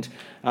and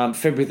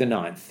February the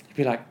 9th? You'd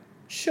be like,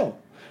 sure.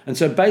 And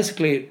so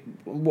basically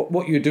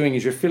what you're doing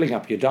is you're filling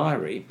up your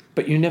diary,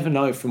 but you never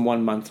know from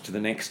 1 month to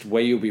the next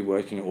where you'll be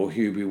working or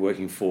who you'll be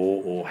working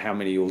for or how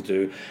many you'll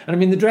do. And I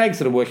mean, the drags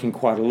that are working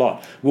quite a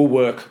lot will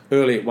work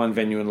early at one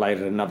venue and late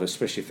at another,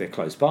 especially if they're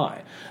close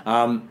by.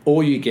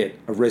 Or you get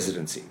a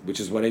residency, which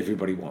is what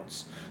everybody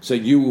wants. So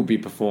you will be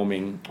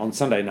performing on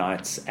Sunday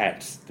nights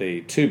at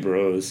the Two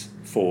Brewers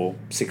for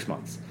 6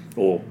 months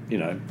or,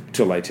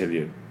 till they tell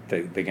you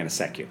they're going to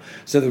sack you.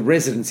 So the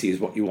residency is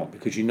what you want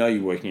because you know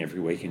you're working every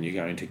week and you're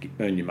going to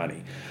earn your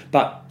money.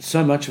 But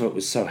so much of it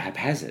was so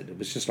haphazard. It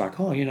was just like,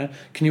 can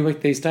you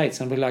work these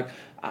dates? And I'd be like,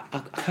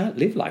 I can't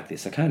live like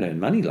this. I can't earn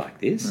money like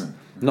this.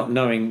 Not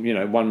knowing,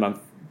 1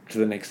 month to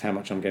the next how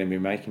much I'm going to be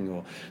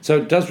making. So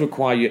it does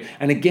require you.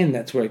 And again,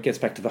 that's where it gets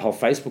back to the whole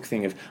Facebook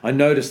thing of, I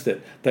noticed that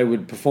they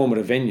would perform at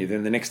a venue,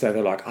 then the next day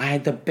they're like, I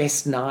had the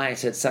best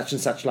night at such and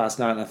such last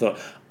night. And I thought,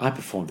 I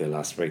performed there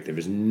last week. There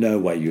is no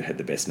way you had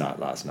the best night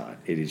last night.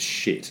 It is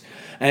shit.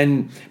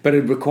 But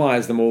it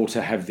requires them all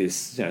to have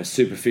this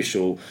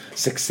superficial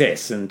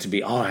success and to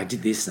be, I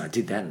did this and I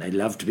did that and they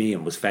loved me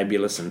and was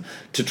fabulous, and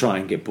to try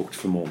and get booked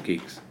for more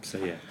gigs.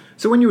 So yeah.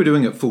 So when you were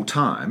doing it full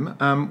time,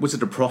 was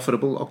it a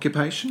profitable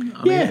occupation?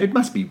 I mean, it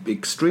must be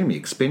extremely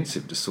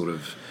expensive to sort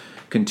of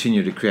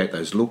continue to create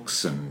those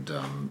looks and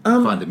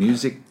find the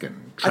music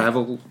and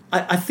travel?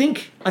 I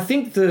think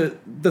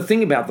the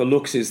thing about the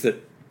looks is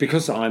that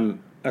because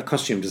I'm a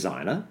costume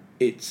designer,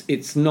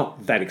 it's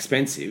not that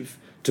expensive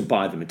to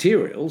buy the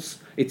materials.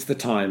 It's the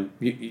time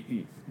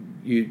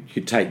you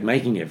take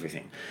making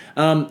everything,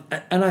 and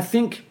I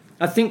think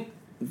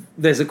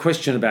there's a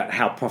question about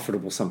how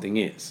profitable something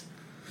is,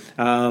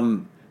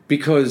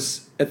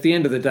 because at the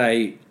end of the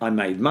day, I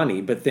made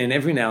money, but then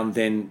every now and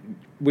then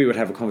we would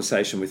have a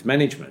conversation with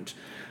management,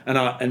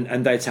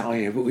 and they'd say, "Oh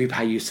yeah, but we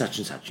pay you such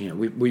and such. You know,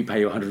 we pay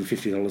you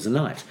 $150 a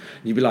night."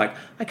 And you'd be like,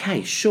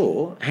 "Okay,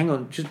 sure. Hang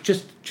on,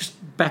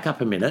 just back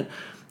up a minute."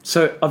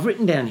 So I've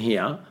written down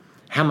here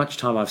how much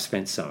time I've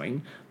spent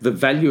sewing, the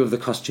value of the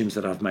costumes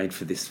that I've made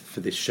for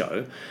this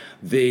show,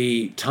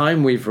 the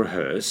time we've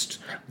rehearsed,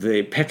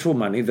 the petrol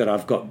money that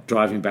I've got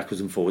driving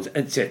backwards and forwards,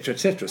 etc.,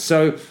 etc.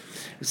 So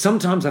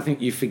sometimes I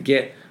think you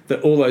forget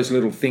that all those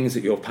little things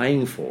that you're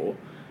paying for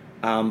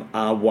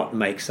are what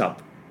makes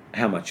up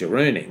how much you're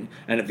earning,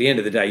 and at the end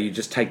of the day you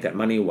just take that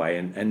money away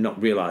and not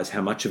realise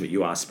how much of it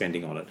you are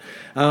spending on it.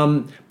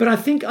 But I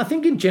think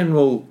in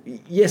general,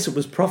 yes, it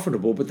was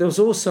profitable, but there was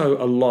also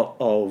a lot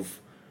of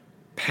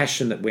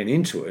passion that went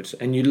into it,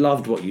 and you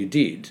loved what you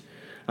did.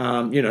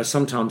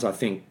 Sometimes I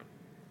think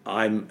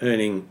I'm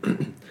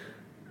earning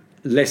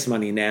less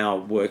money now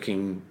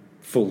working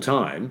full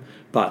time,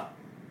 but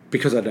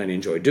because I don't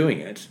enjoy doing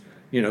it,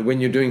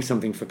 when you're doing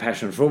something for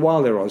passion. For a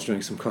while there I was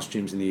doing some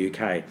costumes in the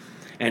UK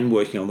and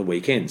working on the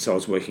weekend. So I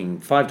was working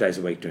 5 days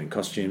a week doing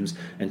costumes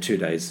and 2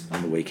 days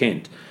on the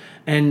weekend.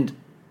 And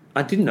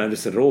I didn't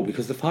notice it at all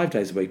because the 5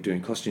 days a week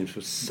doing costumes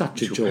was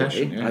such a joy.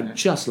 Passion, yeah. I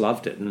just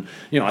loved it. And,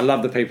 I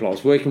loved the people I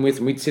was working with,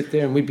 and we'd sit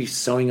there and we'd be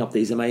sewing up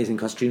these amazing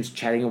costumes,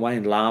 chatting away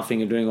and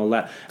laughing and doing all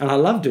that. And I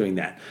loved doing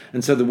that.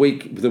 And so the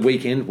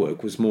weekend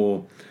work was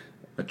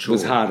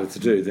harder to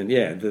do than,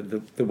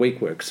 the week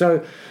work.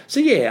 So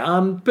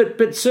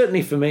but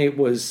certainly for me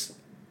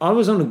I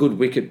was on a good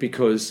wicket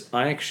because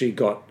I actually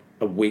got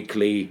a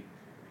weekly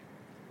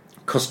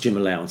costume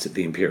allowance at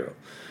the Imperial.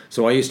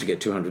 So I used to get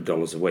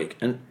 $200 a week.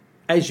 And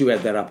as you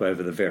add that up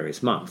over the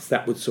various months,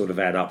 that would sort of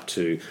add up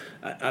to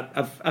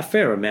a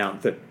fair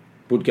amount that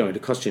would go into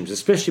costumes,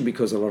 especially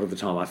because a lot of the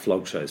time I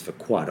flogged shows for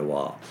quite a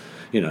while,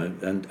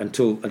 and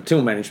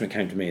until management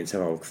came to me and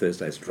said, "Oh,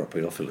 Thursdays are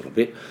dropping off a little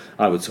bit,"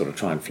 I would sort of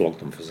try and flog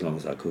them for as long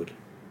as I could.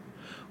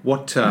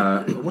 What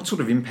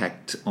sort of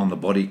impact on the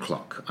body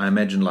clock? I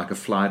imagine like a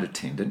flight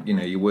attendant,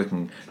 you're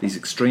working these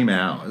extreme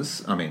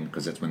hours,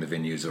 because that's when the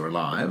venues are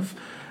alive.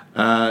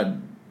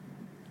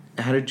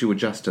 How did you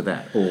adjust to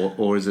that?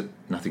 Or is it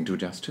nothing to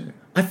adjust to?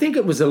 I think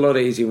it was a lot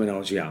easier when I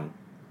was young.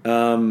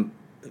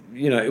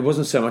 It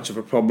wasn't so much of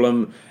a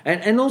problem.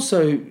 And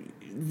also,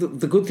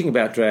 the good thing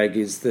about drag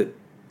is that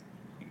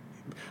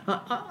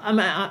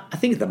I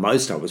think at the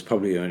most I was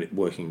probably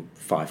working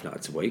 5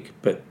 nights a week,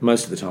 but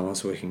most of the time I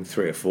was working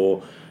 3 or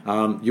 4.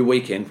 Your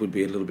weekend would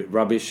be a little bit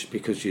rubbish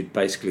because you'd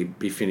basically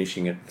be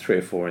finishing at 3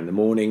 or 4 in the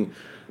morning,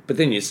 but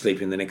then you'd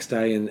sleep in the next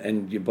day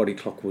and your body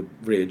clock would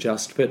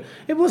readjust. But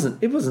it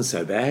wasn't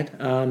so bad.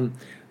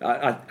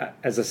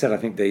 As I said, I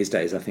think these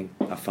days I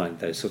find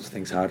those sorts of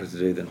things harder to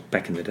do than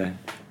back in the day.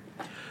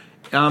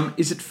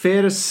 Is it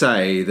fair to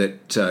say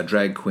that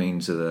drag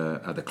queens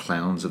are the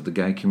clowns of the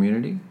gay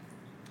community?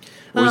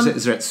 Or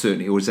is that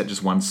certainly, or is that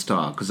just one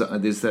style? Because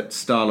there's that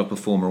style of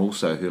performer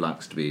also who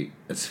likes to be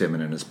as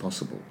feminine as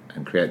possible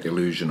and create the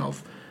illusion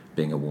of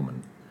being a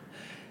woman.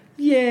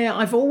 Yeah,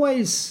 I've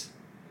always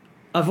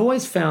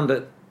found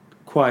it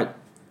quite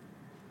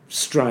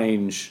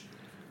strange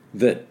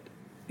that.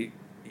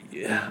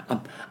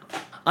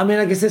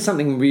 I guess there's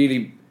something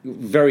really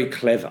very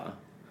clever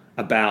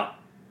about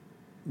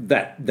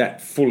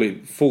that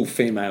full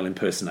female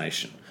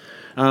impersonation,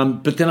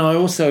 but then I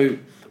also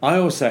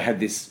had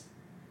this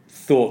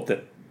thought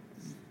that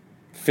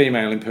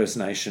female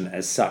impersonation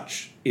as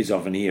such is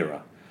of an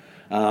era.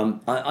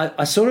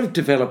 I sort of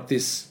developed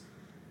this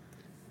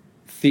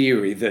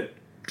theory that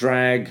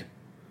drag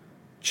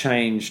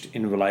changed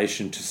in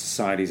relation to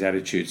society's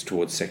attitudes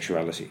towards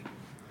sexuality.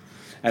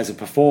 As a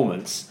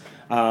performance,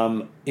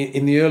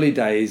 in the early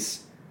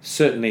days,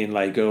 certainly in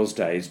lay girls'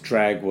 days,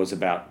 drag was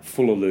about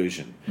full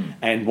illusion.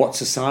 And what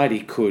society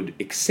could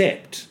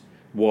accept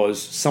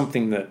was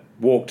something that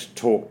walked,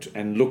 talked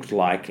and looked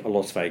like a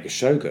Las Vegas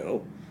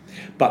showgirl,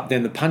 but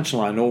then the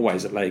punchline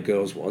always at lay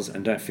girls was,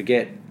 and don't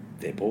forget,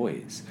 they're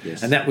boys.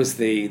 Yes. And that was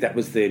the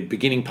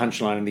beginning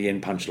punchline and the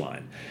end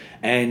punchline.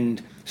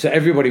 And so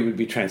everybody would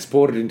be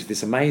transported into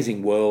this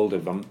amazing world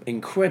of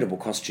incredible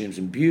costumes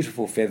and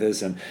beautiful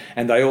feathers, and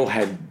they all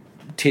had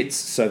tits,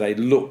 so they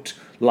looked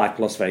like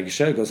Las Vegas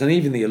Showgirls. And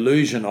even the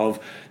illusion of,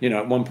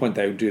 at one point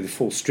they would do the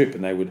full strip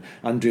and they would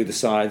undo the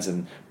sides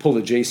and pull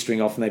the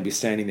G-string off, and they'd be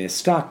standing there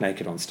stark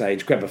naked on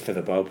stage, grab a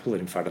feather boa, pull it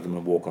in front of them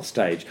and walk off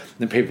stage. And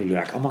then people would be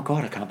like, oh my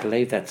God, I can't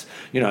believe that's,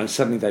 and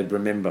suddenly they'd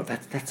remember,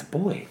 that's a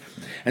boy.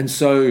 And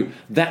so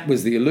that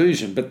was the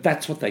illusion, but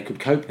that's what they could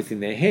cope with in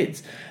their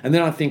heads. And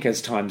then I think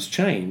as times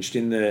changed,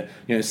 in the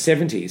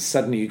 70s,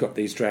 suddenly you got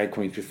these drag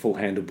queens with full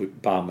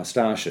handlebar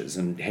moustaches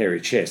and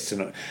hairy chests,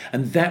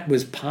 and that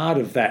was part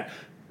of that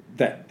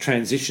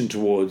transition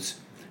towards,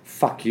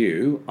 fuck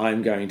you,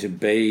 I'm going to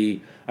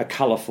be a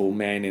colourful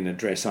man in a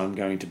dress,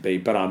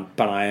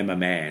 but I am a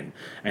man,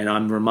 and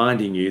I'm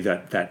reminding you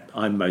that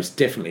I'm most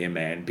definitely a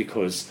man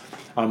because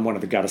I'm one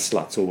of the gutter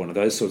sluts or one of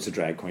those sorts of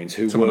drag queens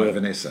who Someone were like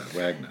Vanessa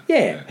Wagner.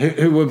 Yeah,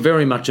 who were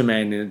very much a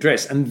man in a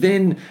dress. And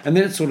then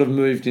it sort of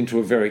moved into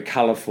a very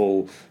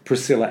colourful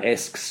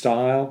Priscilla-esque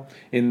style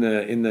in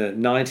the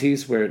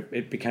 90s, where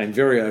it became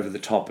very over the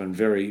top and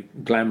very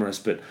glamorous,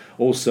 but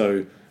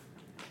also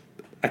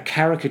a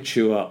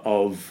caricature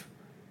of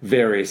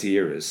various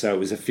eras. So it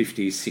was a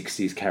 50s,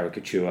 60s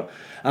caricature.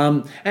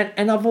 And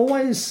I've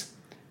always,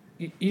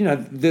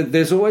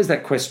 there's always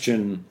that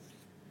question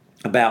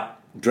about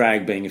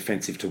drag being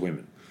offensive to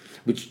women,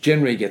 which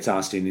generally gets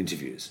asked in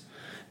interviews.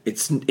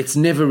 It's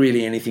never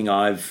really anything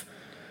I've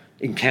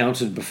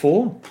encountered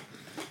before.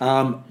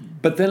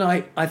 But then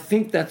I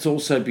think that's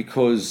also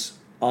because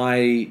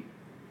I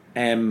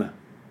am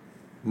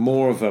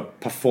more of a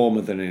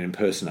performer than an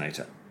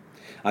impersonator.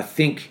 I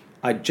think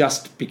I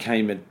just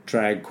became a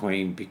drag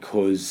queen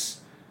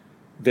because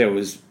there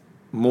was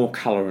more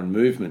colour and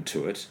movement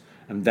to it,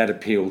 and that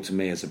appealed to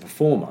me as a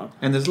performer.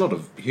 And there's a lot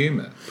of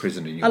humour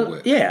present in your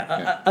work.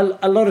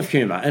 A lot of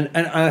humour. And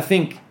I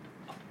think,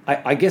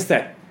 I guess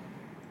that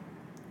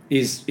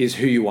is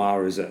who you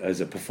are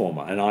as a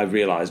performer. And I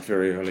realised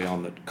very early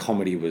on that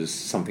comedy was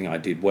something I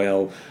did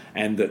well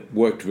and that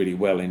worked really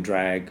well in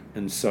drag,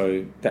 and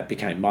so that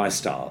became my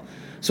style.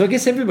 So I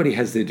guess everybody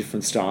has their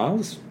different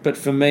styles, but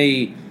for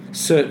me,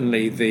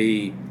 certainly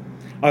the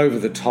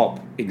over-the-top,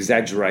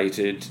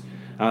 exaggerated,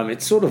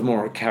 it's sort of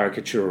more a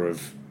caricature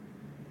of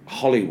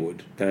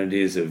Hollywood than it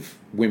is of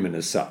women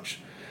as such.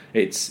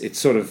 It's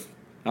sort of,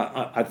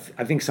 I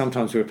think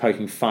sometimes we're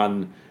poking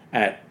fun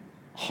at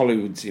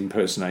Hollywood's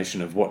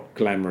impersonation of what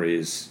glamour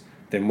is,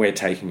 then we're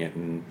taking it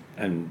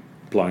and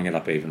blowing it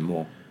up even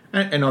more.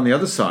 And on the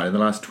other side, in the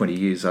last 20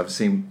 years,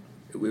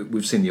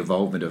 we've seen the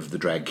involvement of the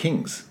drag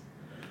kings.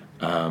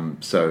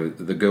 So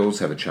the girls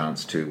have a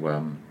chance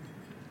to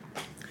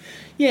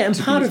and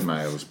to part be of as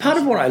male as part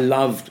of possible. what I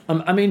loved,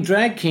 I mean,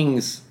 drag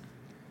kings.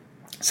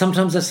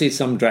 Sometimes I see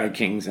some drag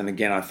kings, and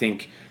again, I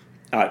think,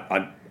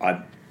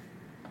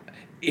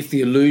 if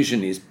the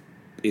illusion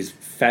is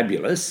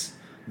fabulous,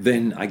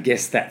 then I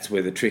guess that's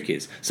where the trick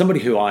is. Somebody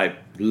who I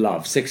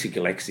love, Sexy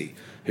Galaxy,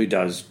 who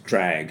does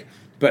drag,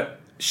 but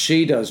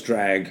she does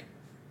drag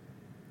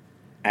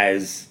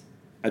as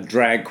a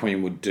drag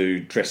queen would do,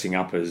 dressing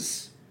up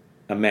as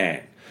a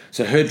man.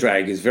 So her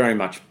drag is very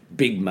much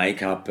big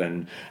makeup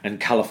and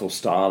colourful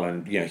style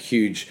and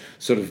huge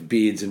sort of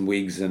beards and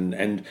wigs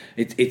and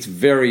it's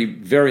very,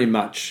 very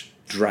much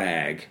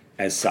drag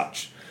as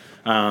such.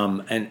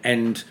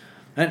 And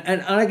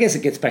I guess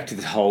it gets back to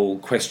this whole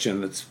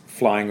question that's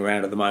flying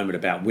around at the moment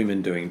about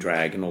women doing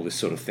drag and all this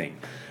sort of thing.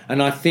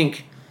 And I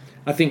think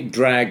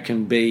drag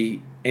can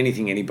be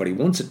anything anybody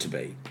wants it to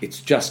be. It's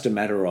just a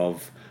matter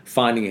of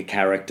finding a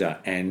character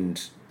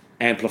and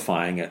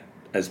amplifying it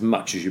as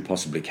much as you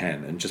possibly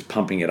can and just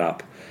pumping it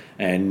up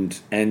and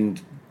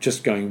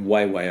just going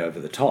way, way over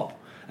the top.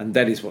 And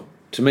that is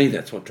to me,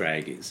 that's what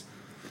drag is.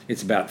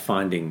 It's about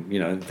finding,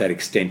 that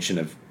extension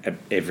of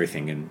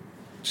everything and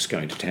just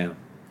going to town.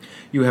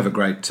 You have a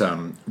great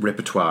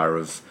repertoire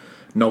of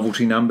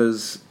novelty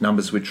numbers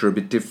which are a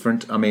bit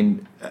different. I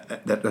mean,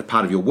 that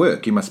part of your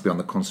work, you must be on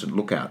the constant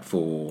lookout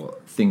for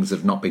things that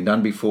have not been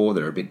done before,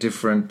 that are a bit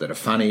different, that are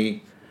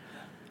funny.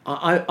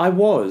 I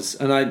was,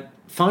 and I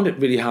find it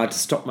really hard to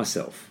stop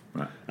myself.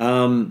 Right.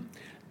 And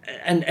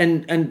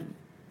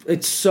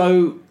it's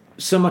so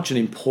much an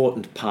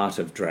important part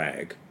of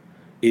drag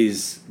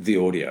is the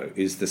audio,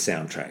 is the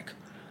soundtrack.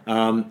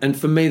 And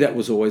for me, that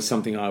was always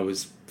something I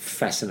was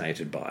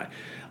fascinated by.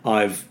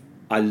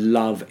 I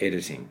love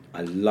editing.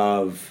 I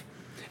love...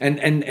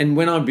 And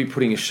when I'd be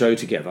putting a show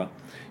together,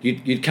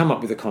 you'd come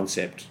up with a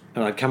concept,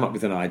 and I'd come up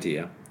with an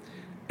idea.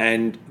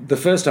 And the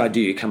first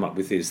idea you come up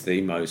with is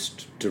the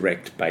most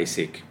direct,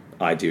 basic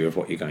idea of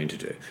what you're going to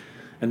do.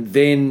 And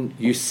then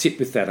you sit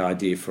with that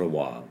idea for a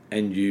while,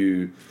 and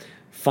you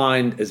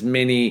find as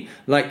many...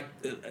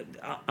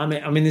 I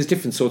mean, there's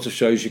different sorts of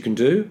shows you can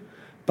do,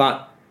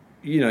 but,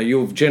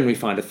 you'll generally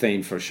find a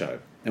theme for a show.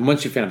 And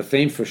once you've found a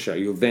theme for a show,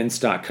 you'll then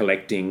start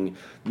collecting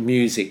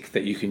music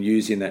that you can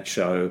use in that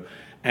show,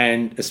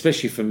 and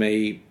especially for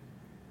me,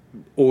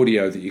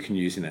 audio that you can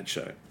use in that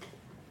show.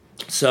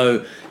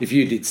 So if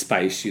you did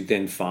space, you'd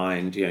then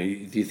find,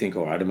 you think,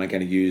 all right, am I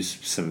going to use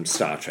some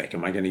Star Trek?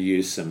 Am I going to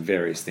use some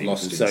various things?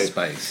 Lost in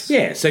space.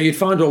 Yeah, so you'd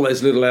find all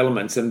those little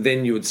elements, and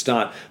then you would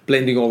start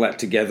blending all that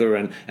together,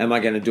 and am I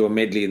going to do a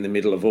medley in the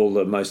middle of all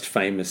the most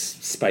famous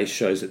space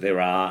shows that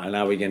there are, and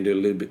are we going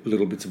to do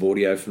little bits of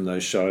audio from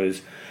those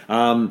shows?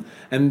 And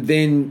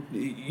then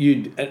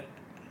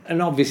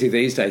and obviously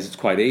these days it's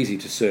quite easy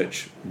to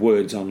search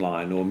words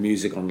online or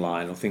music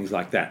online or things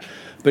like that.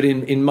 But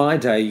in my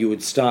day, you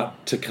would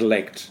start to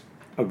collect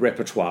a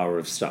repertoire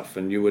of stuff,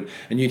 and you'd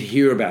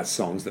hear about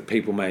songs that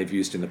people may have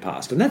used in the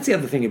past. And that's the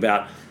other thing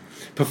about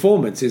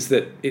performance, is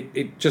that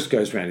it just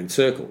goes around in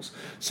circles.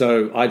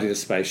 So I did a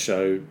space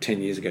show 10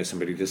 years ago,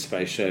 somebody did a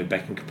space show,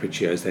 back in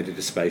Capriccio's they did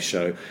a space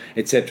show,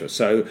 etc.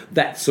 So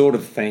that sort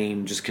of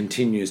theme just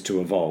continues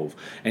to evolve.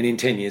 And in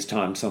 10 years'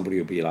 time, somebody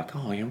will be like,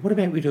 oh, what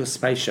about we do a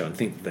space show, and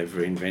think that they've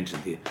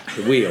reinvented the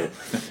wheel.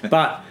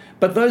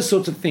 But those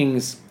sorts of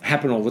things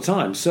happen all the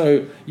time.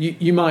 So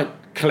you might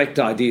collect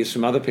ideas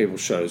from other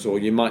people's shows, or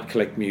you might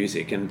collect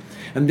music, and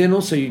then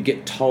also you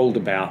get told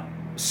about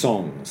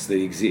songs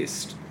that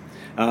exist.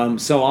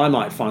 So I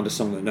might find a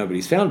song that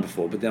nobody's found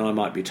before, but then I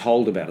might be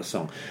told about a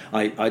song.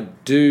 I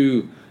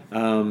do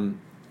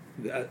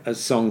a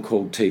song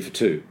called Tea for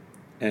Two,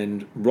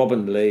 and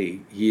Robin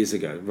Lee, years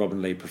ago,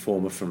 Robin Lee,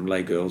 performer from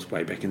Les Girls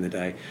way back in the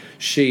day,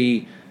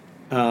 she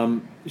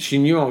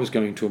knew I was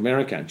going to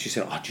America, and she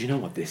said, oh, do you know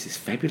what, there's this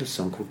fabulous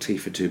song called Tea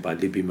for Two by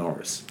Libby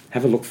Morris.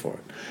 Have a look for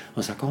it. I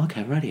was like, oh,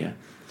 okay, radio.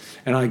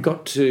 And I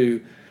got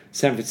to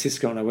San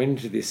Francisco, and I went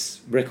into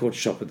this record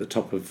shop at the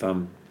top of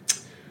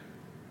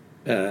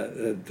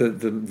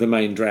the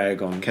main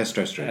drag on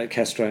Castro Street.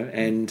 Castro,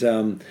 and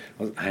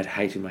I had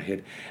hate in my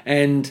head.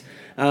 And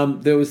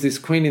there was this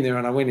queen in there,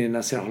 and I went in and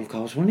I said, oh, look, I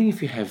was wondering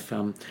if you have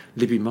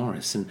Libby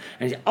Morris. And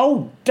she said,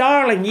 oh,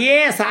 darling,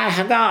 yes, I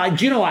have.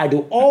 Do you know, I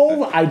do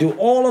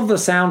all of the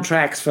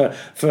soundtracks for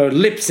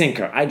Lip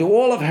Syncer. I do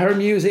all of her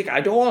music.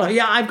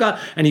 I've got.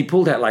 And he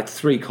pulled out like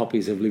 3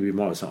 copies of Libby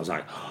Morris. And I was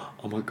like,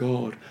 oh my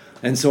God.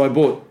 And so I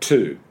bought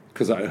 2.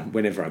 Because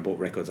whenever I bought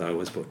records, I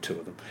always bought 2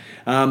 of them.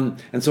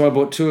 And so I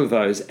bought 2 of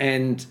those,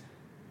 and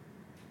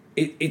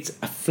it's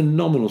a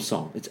phenomenal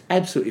song. It's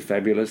absolutely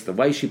fabulous, the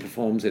way she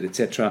performs it,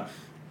 etc.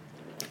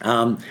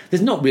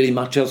 There's not really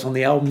much else on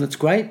the album that's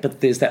great, but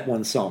there's that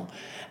one song.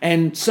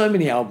 And so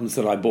many albums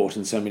that I bought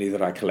and so many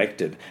that I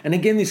collected. And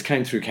again, this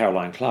came through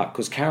Caroline Clarke,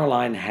 because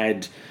Caroline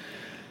had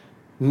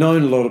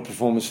known a lot of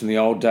performers from the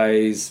old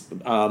days,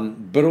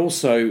 but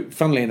also,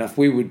 funnily enough,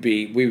 we would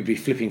be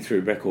flipping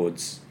through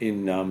records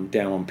in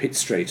down on Pitt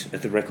Street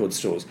at the record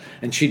stores,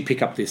 and she'd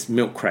pick up this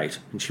milk crate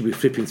and she'd be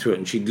flipping through it,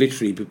 and she'd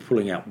literally be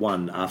pulling out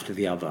one after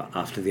the other,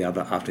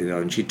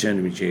 and she'd turn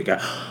to me and she'd go,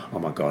 "Oh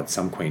my God,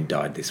 some queen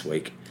died this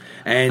week."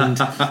 And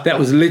that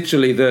was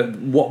literally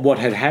what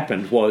had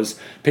happened was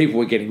people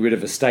were getting rid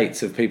of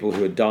estates of people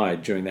who had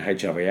died during the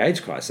HIV/AIDS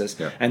crisis,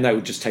 yeah. And they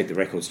would just take the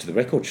records to the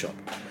record shop.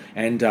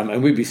 And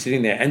we'd be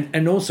sitting there.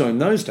 And also in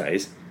those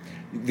days,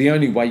 the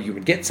only way you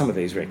would get some of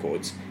these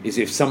records is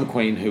if some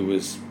queen who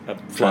was a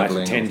flight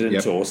attendant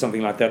yep. or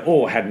something like that,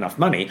 or had enough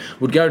money,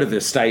 would go to the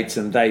States,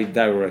 and they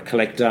were a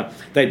collector.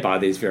 They'd buy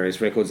these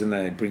various records and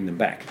they'd bring them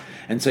back.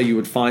 And so you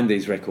would find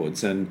these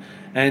records. And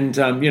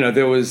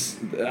there was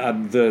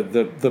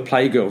the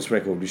Playgirls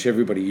record, which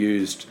everybody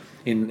used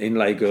in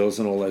Les Girls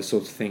and all those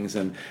sorts of things.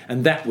 And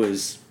that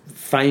was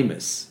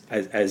famous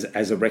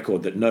as a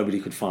record that nobody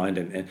could find,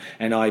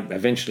 and I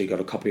eventually got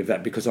a copy of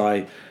that because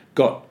I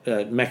got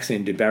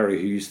Maxine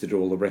DeBarry, who used to do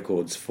all the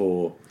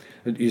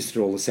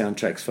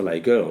soundtracks for Les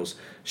Girls.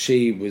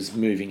 She was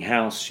moving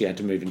house, she had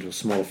to move into a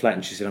smaller flat,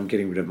 and she said, I'm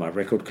getting rid of my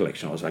record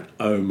collection. I was like,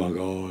 oh my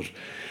God.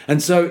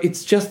 And so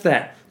it's just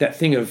that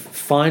thing of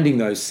finding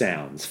those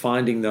sounds,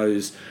 finding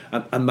those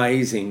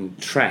amazing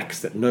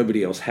tracks that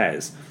nobody else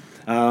has,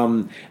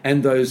 and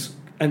those.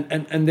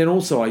 And then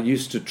also I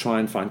used to try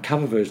and find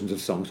cover versions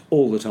of songs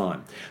all the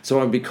time.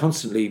 So I'd be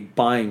constantly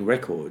buying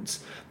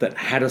records that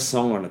had a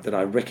song on it that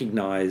I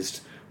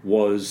recognised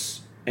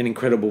was an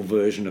incredible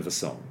version of a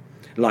song.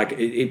 Like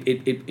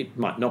it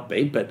might not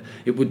be, but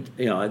it would.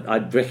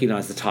 I'd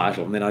recognise the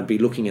title, and then I'd be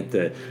looking at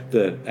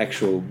the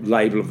actual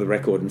label of the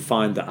record and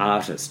find the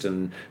artist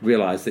and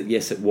realise that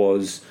yes, it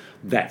was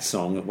that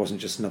song. It wasn't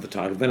just another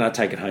title. Then I'd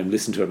take it home,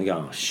 listen to it, and go,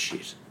 oh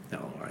shit. Oh,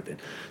 all right then.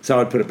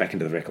 So I'd put it back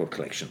into the record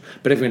collection.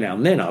 But every now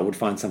and then I would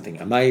find something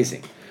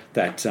amazing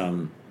that,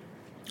 and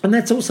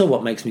that's also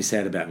what makes me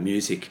sad about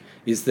music,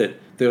 is that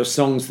there are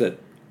songs that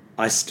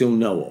I still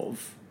know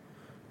of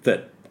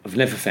that I've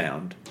never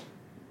found,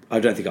 I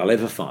don't think I'll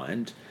ever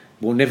find,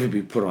 will never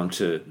be put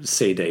onto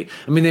CD.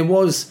 I mean, there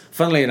was,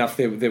 funnily enough,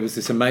 there was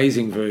this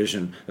amazing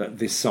version of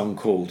this song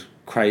called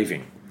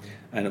Craving,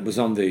 and it was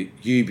on the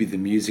Eubie the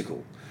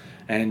Musical.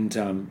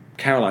 And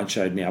Caroline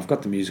showed me, I've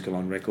got the musical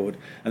on record,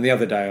 and the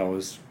other day I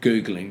was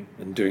Googling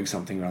and doing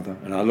something or other,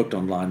 and I looked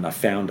online and I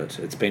found it.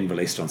 It's been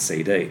released on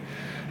CD.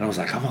 And I was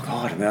like, oh my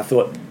God. And then I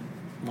thought,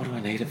 what do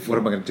I need it for? What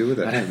am I going to do with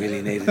it? I don't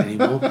really need it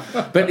anymore.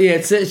 But yeah,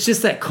 it's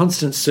just that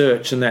constant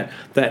search and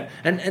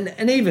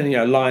and even, you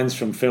know, lines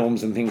from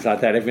films and things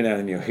like that. Every now and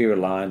then you'll hear a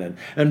line.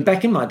 And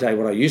back in my day,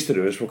 what I used to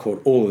do is record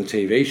all the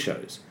TV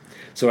shows.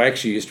 So I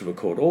actually used to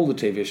record all the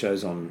TV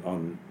shows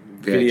on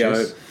video,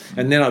 VHS.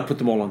 and then I'd put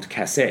them all onto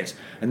cassette.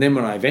 And then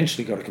when I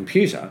eventually got a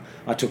computer,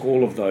 I took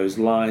all of those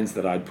lines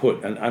that I'd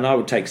put, and I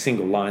would take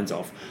single lines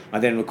off. I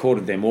then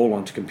recorded them all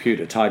onto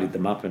computer, tidied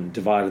them up and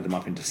divided them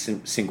up into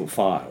single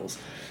files,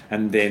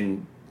 and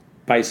then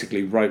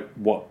basically wrote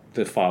what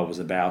the file was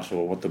about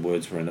or what the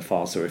words were in the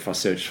file, so if I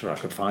searched for it, I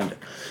could find it.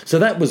 So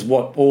that was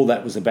what all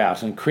that was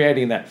about, and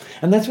creating that.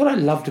 And that's what I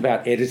loved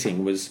about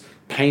editing, was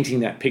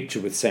painting that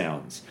picture with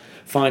sounds.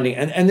 Finding,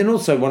 and then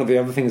also one of the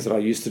other things that I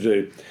used to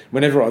do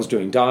whenever I was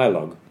doing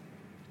dialogue,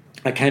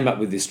 I came up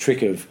with this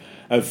trick of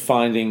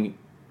finding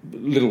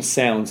little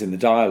sounds in the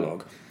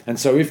dialogue. And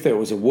so if there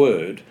was a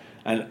word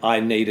and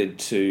I needed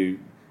to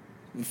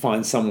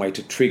find some way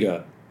to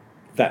trigger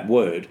that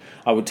word,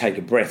 I would take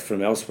a breath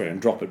from elsewhere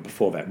and drop it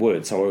before that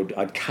word. So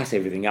I'd cut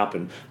everything up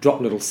and drop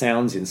little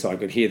sounds in so I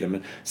could hear them.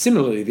 And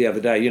similarly, the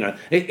other day, you know,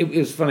 it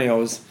was funny, I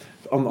was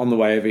on the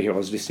way over here, I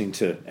was listening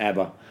to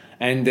ABBA,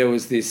 and there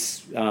was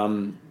this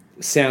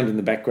sound in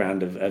the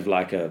background of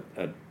like a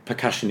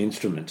percussion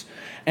instrument.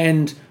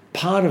 And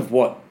part of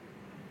what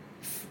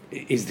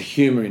is the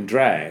humour in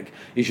drag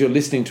is you're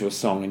listening to a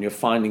song and you're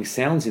finding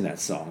sounds in that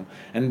song,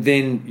 and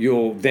then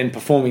you're then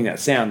performing that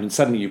sound, and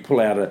suddenly you pull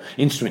out an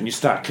instrument and you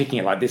start clicking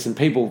it like this, and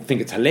people think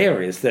it's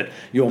hilarious that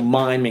you're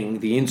miming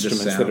the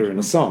instruments that are in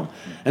a song.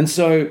 And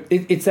so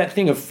it's that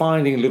thing of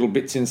finding little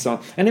bits in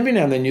song. And every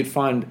now and then you'd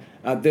find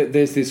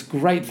there's this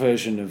great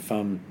version of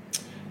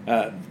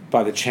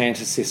by the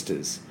Chanter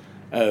Sisters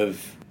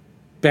of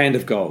Band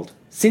of Gold.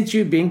 Since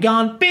you've been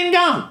gone,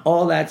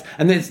 all that.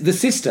 And the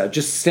sister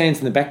just stands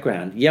in the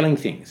background yelling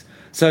things.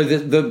 So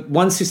the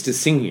one sister's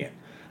singing it.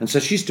 And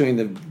so she's doing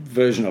the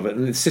version of it.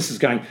 And the sister's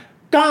going,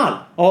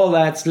 gone, all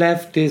that's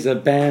left is a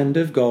band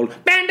of gold.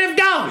 Band of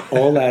gold,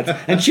 all that.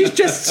 And she's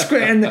just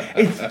screaming.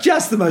 It's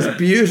just the most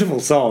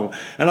beautiful song.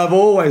 And I've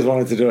always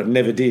wanted to do it,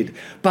 never did.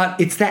 But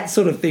it's that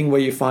sort of thing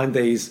where you find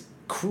these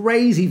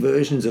crazy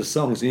versions of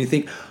songs and you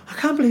think, I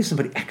can't believe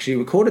somebody actually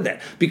recorded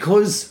that.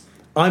 Because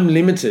I'm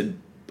limited.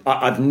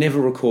 I've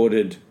never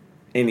recorded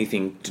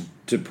anything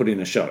to put in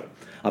a show.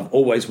 I've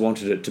always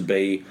wanted it to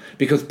be,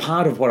 because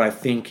part of what I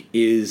think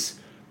is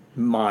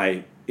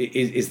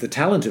the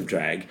talent of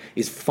drag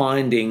is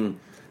finding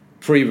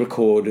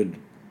pre-recorded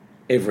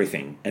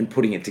everything and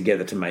putting it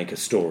together to make a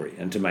story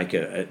and to make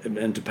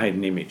and to paint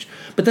an image.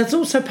 But that's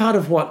also part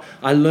of what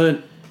I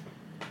learned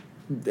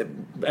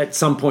at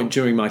some point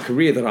during my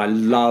career that I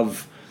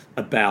love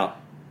about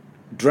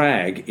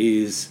drag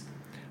is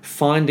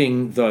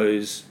finding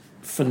those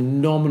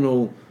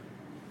phenomenal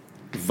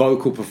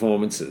vocal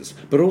performances,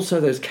 but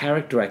also those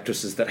character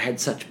actresses that had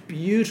such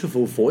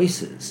beautiful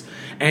voices,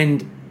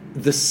 and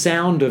the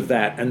sound of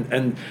that.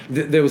 And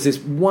there was this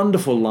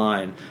wonderful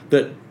line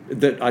that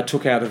I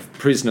took out of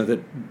Prisoner that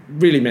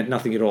really meant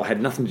nothing at all,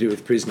 had nothing to do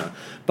with Prisoner.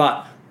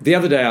 But the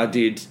other day I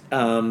did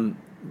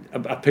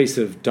a piece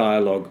of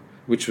dialogue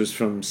which was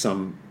from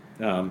some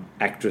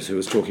actress who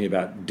was talking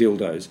about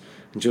dildos,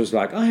 and she was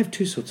like, I have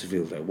two sorts of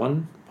dildo,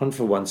 one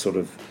for one sort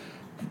of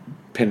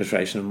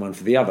penetration and one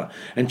for the other.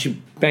 And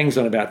she bangs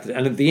on about that.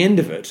 And at the end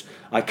of it,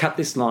 I cut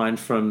this line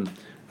from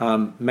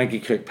Maggie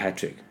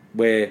Kirkpatrick,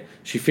 where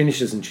she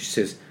finishes and she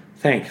says,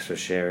 thanks for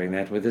sharing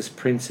that with us,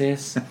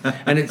 princess.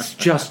 And it's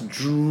just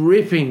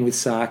dripping with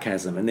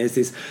sarcasm. And there's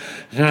this,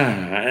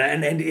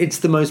 and it's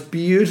the most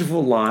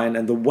beautiful line,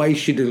 and the way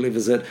she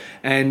delivers it.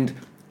 And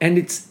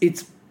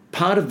it's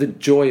part of the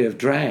joy of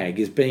drag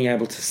is being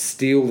able to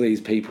steal these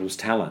people's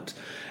talent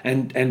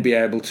and be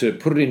able to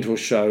put it into a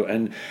show.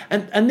 And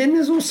then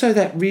there's also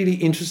that really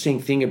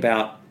interesting thing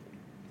about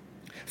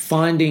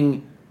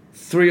finding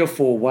 3 or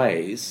 4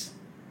 ways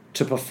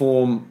to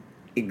perform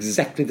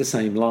exactly the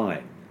same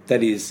line.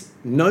 That is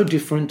no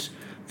different.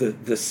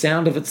 The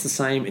sound of it's the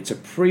same. It's a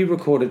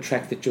pre-recorded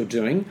track that you're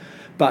doing.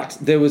 But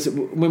there was,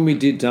 when we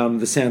did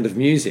The Sound of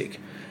Music,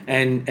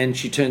 and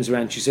she turns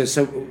around and she says,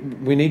 so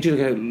we need you to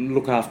go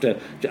look after,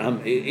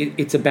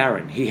 it's a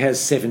baron. He has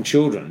 7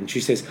 children. And she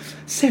says,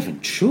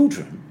 7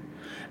 children?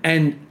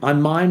 And I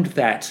mimed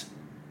that,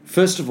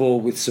 first of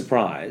all, with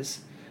surprise,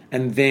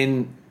 and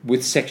then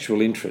with sexual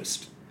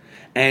interest.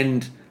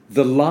 And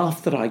the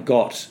laugh that I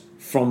got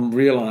from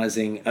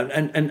realising,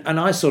 and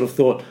I sort of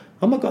thought,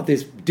 oh my God,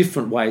 there's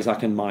different ways I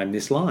can mime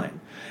this line.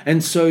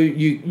 And so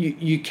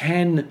you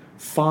can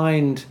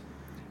find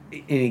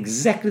in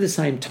exactly the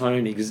same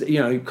tone,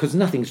 because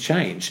nothing's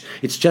changed.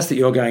 It's just that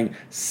you're going,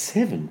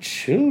 7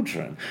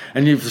 children.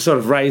 And you're sort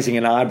of raising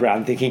an eyebrow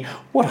and thinking,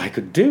 what I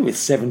could do with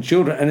 7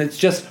 children. And it's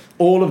just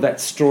all of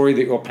that story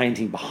that you're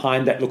painting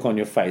behind that look on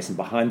your face and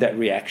behind that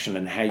reaction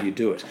and how you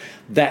do it.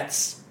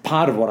 That's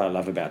part of what I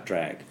love about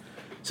drag.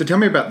 So tell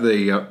me about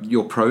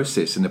your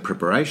process in the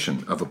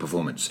preparation of a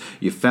performance.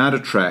 You've found a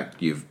track,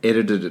 you've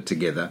edited it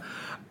together,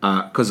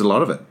 because a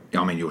lot of it,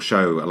 I mean, your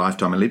show, A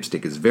Lifetime in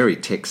Lipstick, is very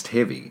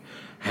text-heavy.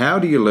 How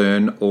do you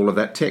learn all of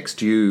that text?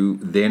 Do you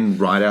then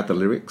write out the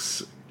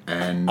lyrics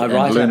and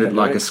learn it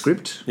like a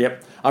script?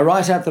 Yep. I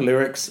write out the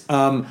lyrics.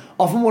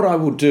 Often what I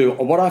will do,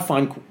 or what I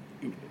find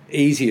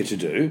easier to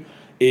do,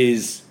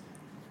 is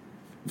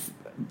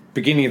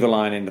beginning of the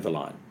line, end of the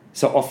line.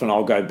 So often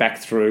I'll go back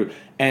through,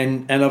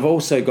 and I've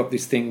also got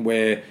this thing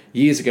where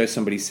years ago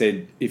somebody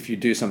said, if you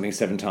do something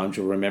 7 times,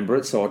 you'll remember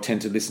it. So I'll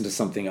tend to listen to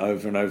something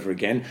over and over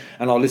again,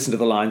 and I'll listen to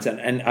the lines,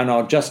 and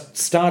I'll just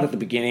start at the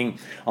beginning.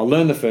 I'll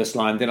learn the first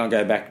line, then I'll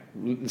go back,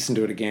 listen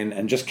to it again,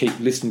 and just keep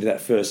listening to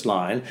that first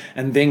line,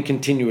 and then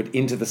continue it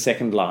into the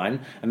second line,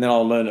 and then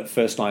I'll learn it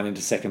first line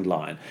into second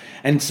line.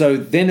 And so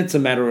then it's a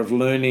matter of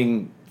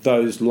learning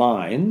those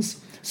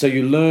lines. So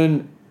you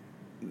learn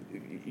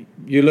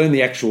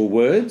the actual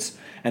words,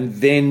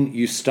 and then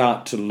you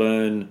start to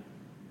learn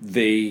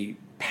the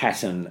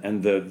pattern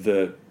and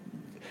the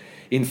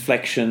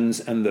inflections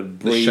and the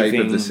breathing. The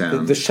shape of the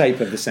sounds. The shape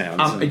of the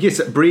sounds. Yes,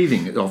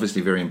 breathing is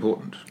obviously very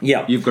important.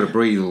 Yeah. You've got to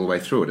breathe all the way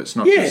through it. It's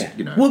not just,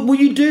 you know... Well,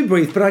 you do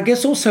breathe, but I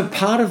guess also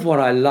part of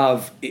what I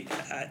love,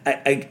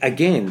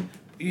 again,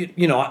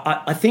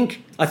 I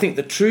think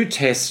the true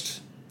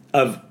test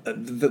of...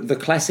 The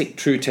classic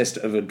true test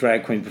of a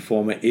drag queen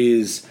performer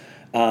is...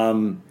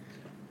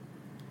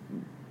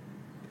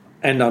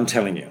 and I'm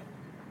telling you,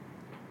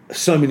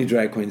 so many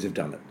drag queens have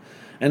done it.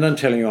 And I'm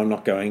telling you, I'm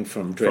not going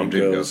from Dream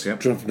Girls.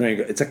 Yep. From Dream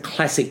Girls. It's a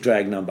classic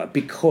drag number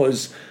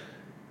because,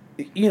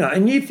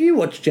 and if you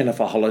watch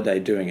Jennifer Holliday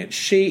doing it,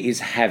 she is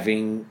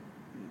having,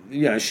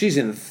 she's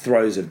in the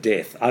throes of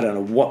death. I don't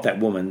know what that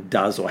woman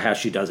does or how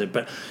she does it,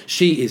 but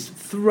she is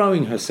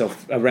throwing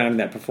herself around in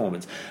that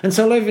performance. And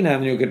so every now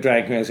and then you'll get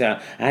drag queens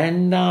out,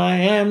 and I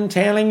am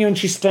telling you, and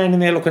she's standing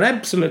there looking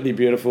absolutely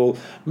beautiful,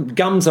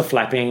 gums are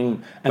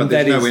flapping, and but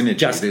there's that no is energy.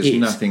 just there's it.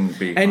 Nothing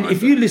big. And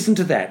if you listen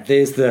to that,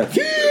 there's the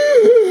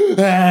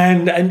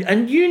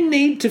and you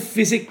need to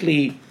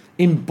physically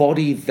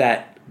embody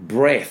that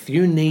breath.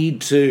 You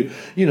need to,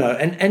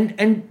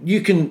 and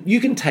you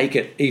can take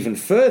it even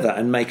further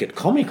and make it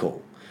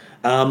comical,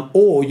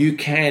 or you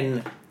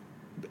can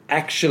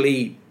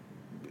actually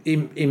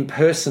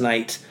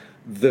impersonate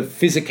the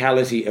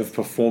physicality of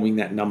performing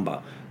that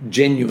number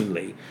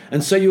genuinely.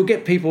 And so you'll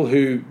get people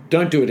who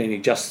don't do it any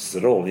justice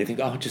at all, and you think,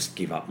 oh, just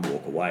give up and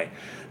walk away.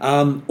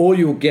 Or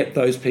you'll get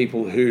those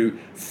people who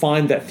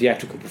find that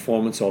theatrical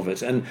performance of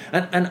it. And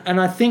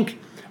I think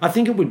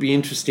it would be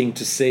interesting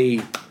to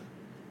see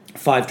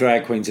 5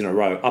 drag queens in a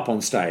row up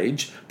on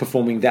stage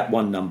performing that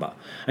one number.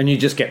 And you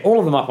just get all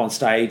of them up on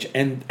stage,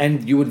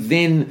 and you would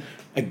then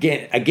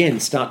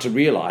again start to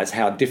realise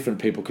how different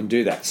people can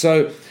do that.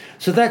 So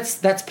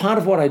that's part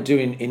of what I do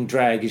in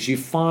drag, is you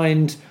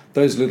find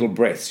those little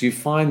breaths, you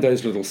find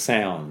those little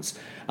sounds.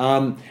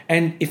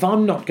 And if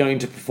I'm not going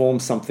to perform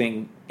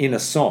something in a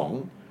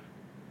song,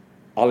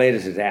 I'll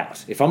edit it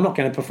out. If I'm not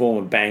going to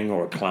perform a bang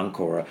or a clunk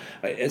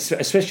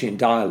especially in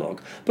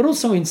dialogue, but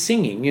also in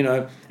singing,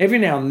 every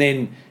now and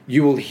then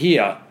you will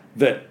hear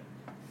that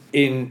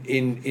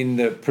in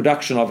the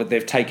production of it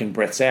they've taken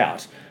breaths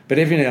out, but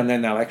every now and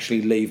then they'll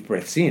actually leave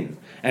breaths in.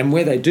 And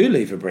where they do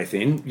leave a breath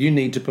in, you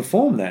need to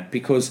perform that,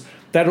 because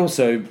that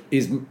also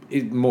is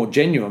more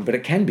genuine, but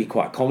it can be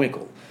quite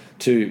comical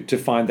to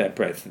find that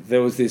breath.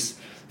 There was this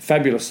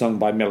fabulous song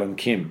by Mel and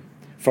Kim,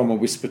 From a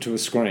Whisper to a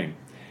Scream,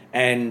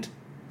 and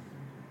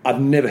I've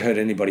never heard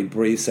anybody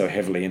breathe so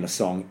heavily in a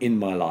song in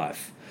my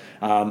life.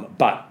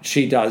 But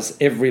she does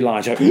every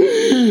line.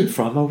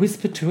 From a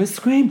whisper to a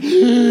scream.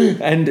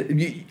 And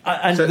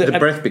so the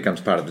breath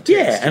becomes part of the text.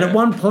 Yeah, and at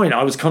one point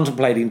I was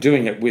contemplating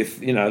doing it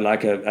with,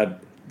 like a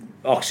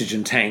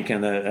oxygen tank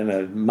and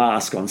a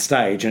mask on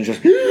stage, and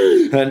just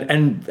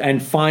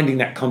and finding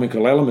that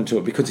comical element to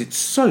it, because it's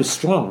so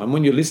strong. And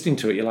when you're listening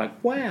to it, you're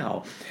like,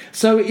 wow.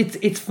 So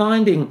it's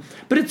finding,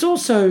 but it's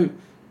also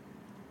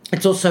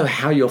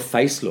how your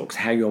face looks,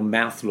 how your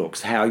mouth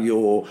looks, how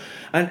your...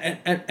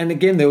 And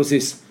again, there was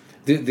this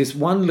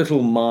one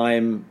little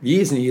mime...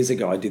 Years and years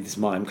ago, I did this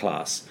mime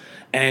class.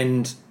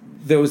 And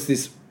there was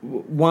this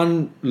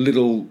one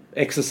little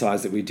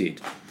exercise that we did,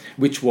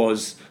 which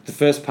was the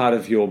first part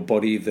of your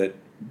body that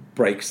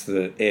breaks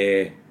the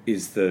air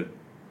is the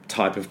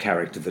type of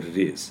character that it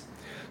is.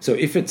 So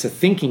if it's a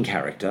thinking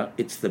character,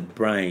 it's the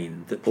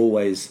brain that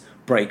always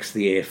breaks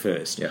the air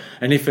first. Yeah.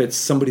 And if it's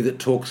somebody that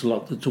talks a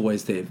lot, it's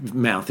always their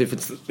mouth.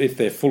 If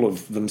they're full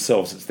of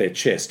themselves, it's their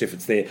chest.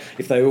 If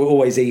they're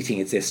always eating,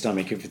 it's their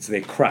stomach. If it's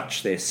their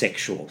crutch, they're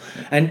sexual.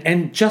 Yeah.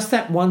 And just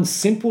that one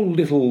simple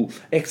little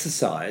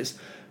exercise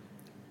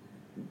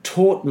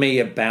taught me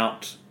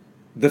about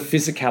the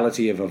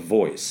physicality of a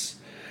voice.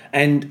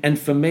 And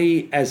for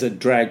me as a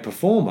drag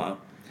performer,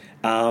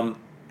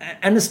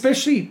 and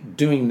especially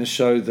doing the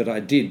show that I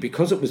did,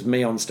 because it was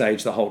me on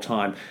stage the whole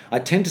time, I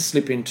tend to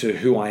slip into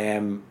who I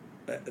am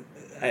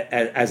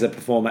as a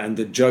performer and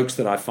the jokes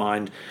that I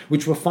find,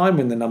 which were fine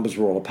when the numbers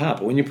were all apart,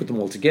 but when you put them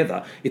all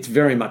together, it's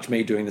very much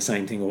me doing the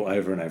same thing all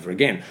over and over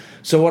again.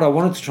 So what I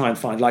wanted to try and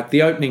find, like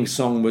the opening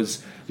song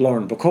was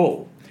Lauren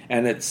Bacall,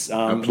 and it's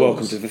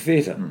Welcome to the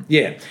Theatre. Mm.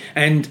 Yeah,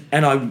 and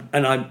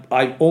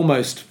I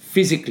almost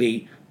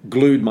physically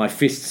glued my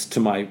fists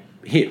to my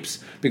hips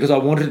because I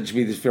wanted it to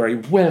be this very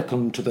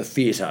welcome to the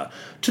theatre,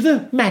 to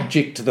the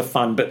magic, to the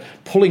fun, but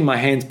pulling my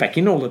hands back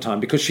in all the time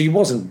because she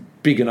wasn't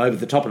big and over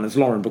the top, and it's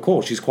Lauren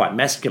Bacall, she's quite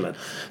masculine.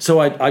 So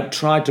I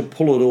tried to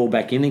pull it all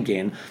back in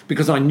again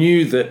because I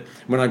knew that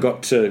when I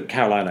got to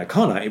Caroline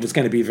O'Connor, it was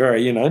going to be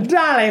very,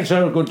 darling,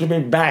 so good to be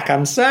back,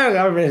 I'm so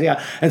over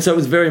here. And so it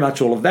was very much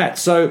all of that.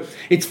 So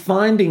it's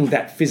finding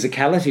that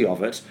physicality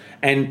of it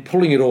and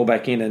pulling it all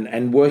back in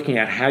and working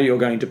out how you're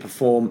going to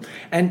perform.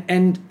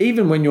 And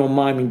even when you're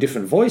miming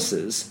different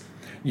voices,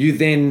 you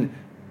then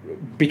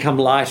become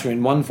lighter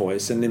in one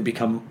voice and then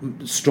become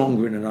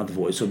stronger in another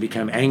voice, or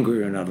become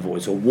angrier in another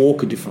voice, or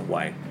walk a different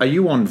way. Are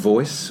you on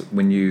voice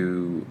when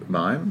you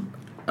mime?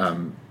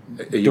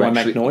 Do I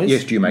make noise?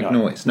 Yes, do you make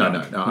noise? No.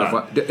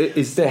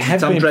 There have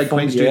some been drag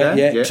queens do that?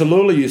 Yeah.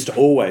 Tallulah used to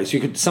always. You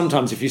could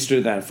sometimes, if you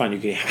stood there in front, you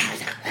could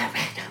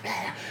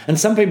and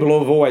some people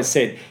have always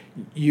said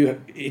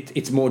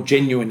it's more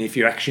genuine if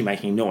you're actually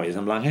making noise.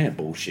 I'm like,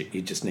 bullshit.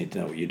 You just need to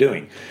know what you're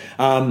doing.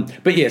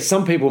 But yeah,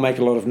 some people make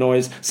a lot of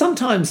noise.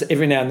 Sometimes,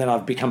 every now and then,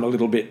 I've become a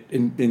little bit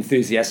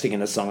enthusiastic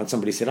in a song, and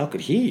somebody said, "I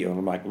could hear you," and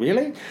I'm like,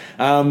 really?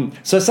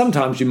 So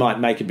sometimes you might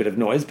make a bit of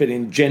noise, but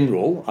in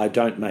general, I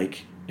don't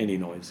make any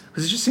noise.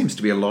 Because it just seems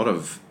to be a lot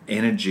of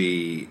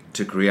energy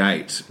to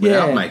create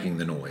without making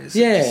the noise.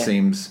 Yeah. It just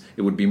seems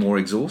it would be more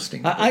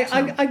exhausting.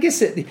 I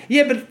guess it...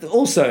 Yeah, but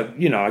also,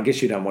 I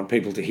guess you don't want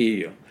people to hear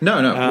you. No,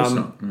 of course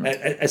not. No.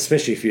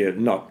 Especially if you're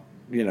not,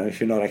 if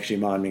you're not actually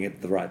miming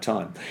at the right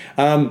time.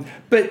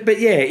 But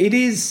yeah, it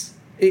is...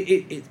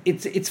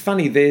 It's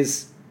funny.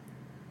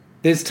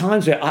 There's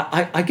times where...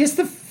 I guess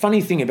the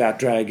funny thing about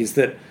drag is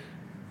that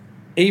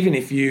even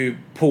if you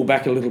pull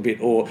back a little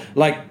bit, or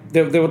like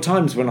there were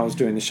times when I was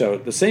doing the show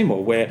at the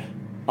Seymour where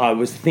I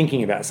was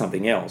thinking about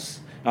something else.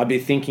 I'd be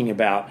thinking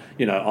about,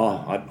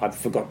 I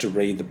forgot to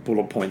read the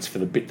bullet points for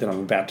the bit that I'm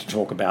about to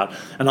talk about,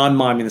 and I'm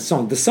miming the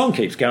song. The song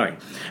keeps going.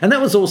 And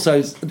that's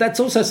also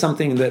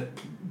something that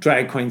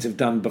drag queens have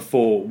done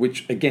before,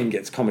 which again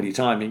gets comedy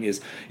timing,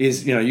 is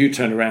you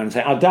turn around and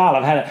say, "Oh,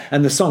 darling, I've had it,"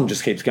 and the song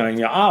just keeps going.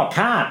 You're, "Oh,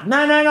 can't.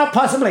 No, not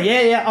possibly.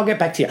 Yeah, I'll get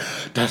back to you."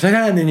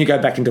 And then you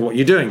go back into what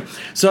you're doing.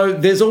 So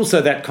there's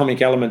also that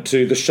comic element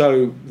to the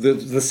show. The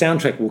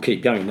soundtrack will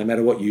keep going no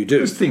matter what you do.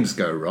 Because things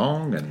go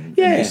wrong, and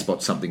you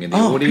spot something in the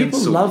audience.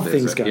 People love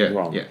things going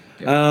wrong.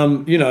 Yeah.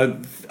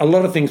 A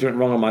lot of things went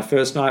wrong on my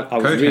first night. I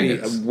was really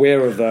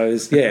aware of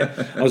those. Yeah,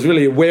 I was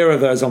really aware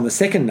of those on the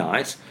second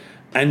night.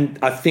 And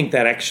I think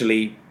that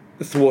actually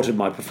thwarted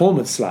my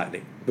performance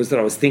slightly, was that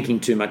I was thinking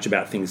too much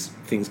about things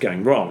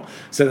going wrong.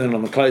 So then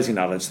on the closing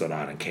night, I just thought,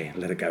 I don't care,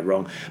 let it go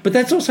wrong. But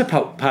that's also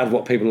part of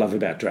what people love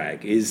about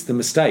drag, is the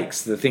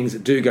mistakes, the things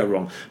that do go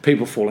wrong,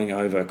 people falling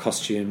over,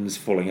 costumes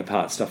falling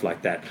apart, stuff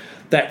like that.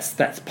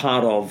 That's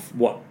part of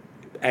what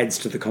adds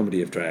to the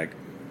comedy of drag.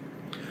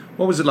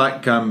 What was it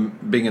like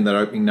being in that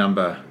opening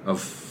number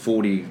of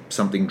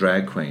 40-something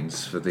drag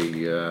queens for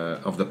the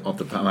of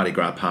the Mardi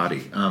Gras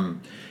party?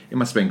 It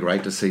must have been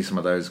great to see some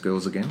of those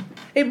girls again.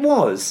 It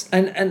was,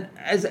 and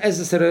as I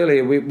said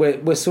earlier,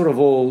 we're sort of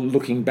all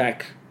looking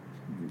back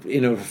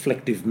in a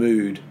reflective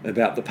mood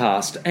about the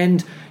past,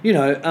 and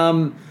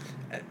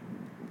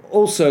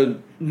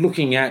also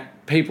looking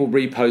at people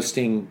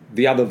reposting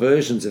the other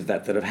versions of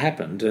that have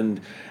happened,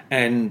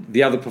 and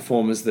the other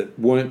performers that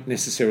weren't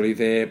necessarily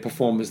there,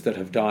 performers that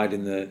have died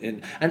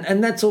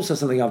and that's also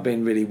something I've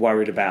been really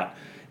worried about.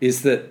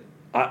 Is that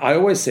I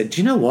always said,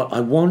 do you know what? I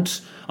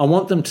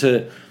want them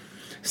to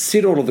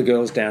sit all of the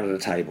girls down at a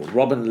table,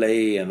 Robin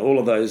Lee and all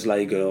of those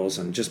lay girls,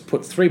 and just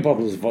put 3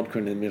 bottles of vodka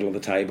in the middle of the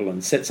table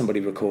and set somebody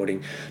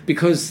recording,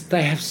 because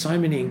they have so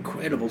many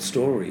incredible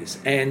stories.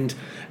 And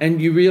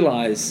you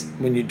realise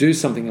when you do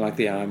something like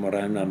the I Am What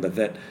I Am number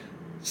that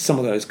some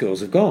of those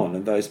girls have gone,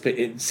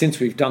 and since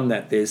we've done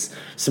that, there's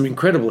some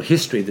incredible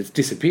history that's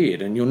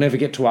disappeared, and you'll never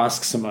get to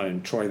ask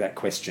Simone Troy that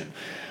question,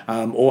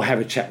 or have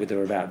a chat with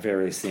her about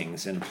various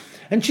things.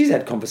 And she's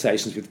had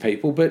conversations with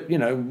people, but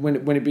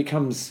when it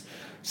becomes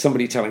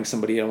somebody telling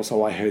somebody else,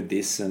 "Oh, I heard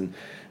this," and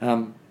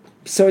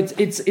so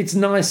it's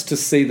nice to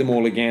see them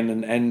all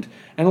again, and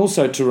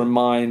also to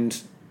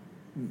remind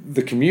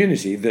the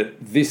community that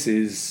this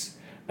is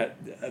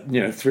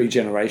 3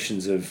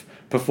 generations of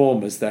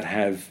performers that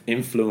have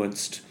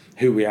influenced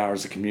who we are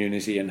as a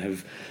community and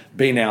have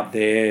been out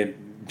there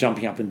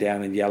jumping up and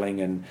down and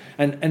yelling,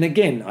 and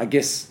again, I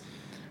guess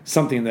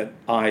something that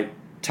I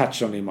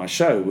touched on in my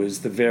show was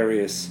the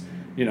various,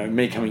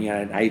 me coming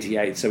out in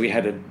 88. So we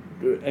had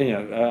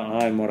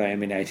I Am What I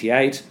Am in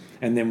 88,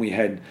 and then we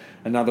had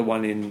another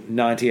one in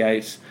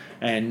 98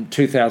 and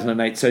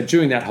 2008. So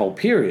during that whole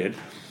period,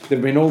 there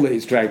have been all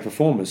these drag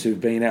performers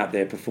who've been out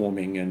there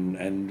performing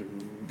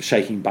and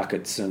shaking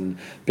buckets and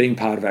being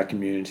part of our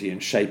community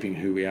and shaping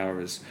who we are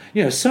as,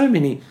 so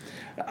many.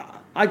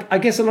 I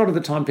guess a lot of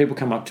the time people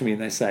come up to me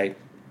and they say,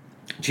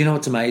 "Do you know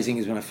what's amazing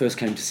is when I first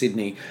came to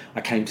Sydney,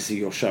 I came to see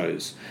your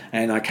shows,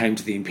 and I came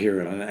to the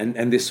Imperial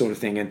and this sort of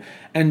thing."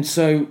 And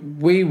so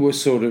we were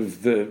sort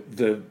of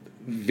the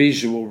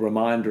visual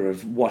reminder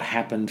of what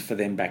happened for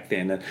them back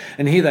then.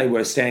 And here they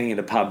were standing in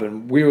a pub,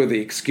 and we were the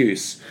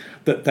excuse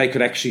that they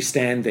could actually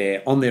stand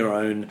there on their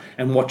own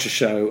and watch a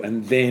show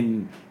and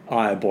then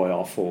eye a boy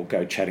off or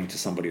go chatting to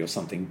somebody or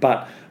something.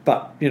 But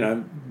you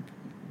know,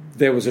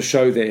 there was a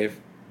show there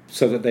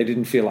so that they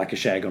didn't feel like a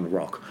shag on a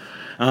rock.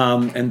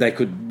 And they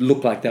could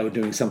look like they were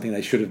doing something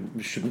they should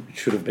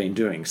have been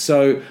doing.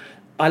 So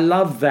I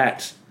love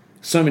that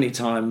so many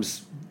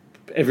times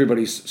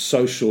everybody's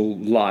social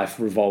life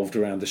revolved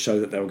around the show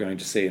that they were going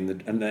to see, and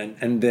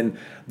then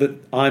that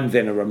I'm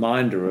then a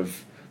reminder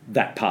of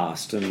that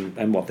past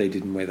and what they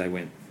did and where they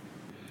went.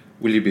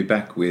 Will you be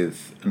back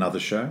with another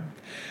show?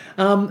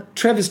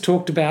 Trevor's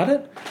talked about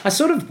it. I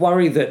sort of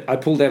worry that I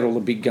pulled out all the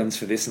big guns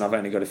for this and I've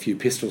only got a few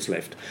pistols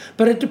left.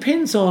 But it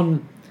depends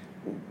on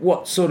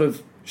what sort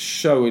of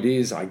show it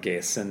is, I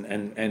guess,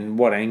 and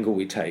what angle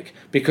we take.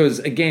 Because,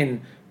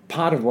 again,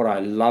 part of what I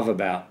love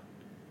about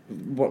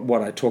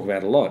what I talk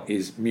about a lot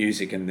is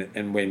music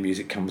and where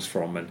music comes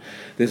from. And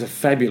there's a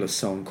fabulous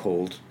song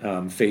called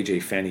Fiji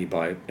Fanny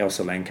by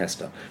Elsa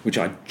Lancaster, which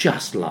I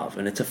just love,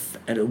 and it's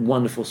a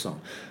wonderful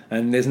song.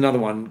 And there's another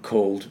one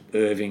called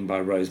Irving by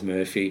Rose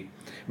Murphy,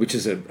 which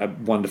is a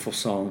wonderful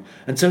song.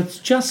 And so it's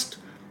just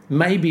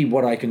maybe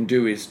what I can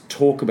do is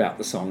talk about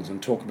the songs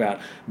and talk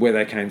about where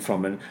they came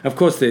from. And of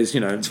course there's,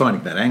 you know, it's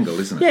finding that angle,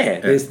 isn't it? Yeah,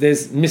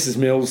 there's Mrs.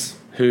 Mills,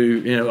 who,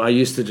 you know, I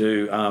used to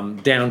do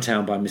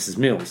Downtown by Mrs.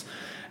 Mills.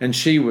 And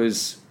she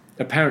was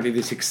apparently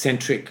this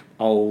eccentric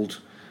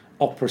old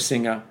opera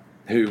singer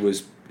who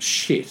was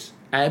shit,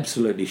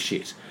 absolutely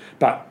shit,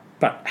 but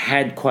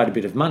had quite a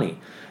bit of money.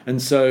 And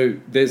so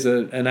there's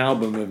an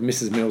album of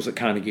Mrs. Mills at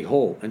Carnegie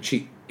Hall, and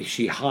she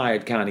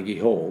hired Carnegie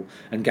Hall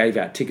and gave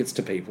out tickets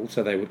to people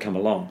so they would come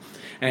along.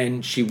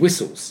 And she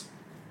whistles.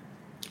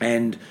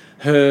 And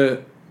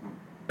her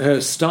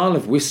style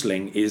of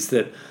whistling is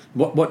that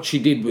what she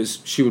did was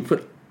she would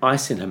put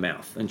ice in her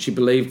mouth, and she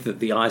believed that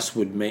the ice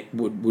would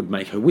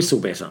make her whistle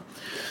better.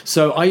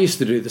 So I used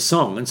to do the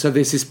song, and so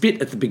there's this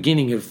bit at the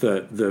beginning of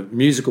the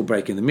musical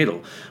break in the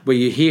middle where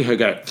you hear her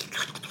go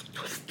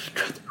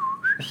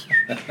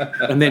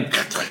and then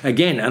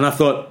again, and I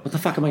thought, what the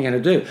fuck am I going to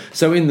do?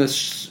 So in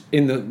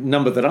the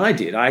number that I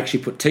did, I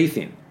actually put teeth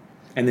in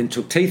and then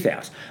took teeth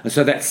out. And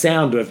so that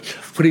sound of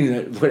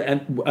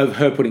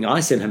her putting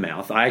ice in her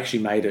mouth, I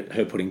actually made it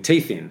her putting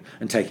teeth in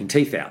and taking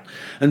teeth out.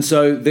 And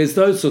so there's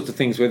those sorts of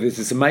things where there's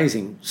this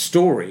amazing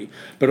story,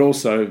 but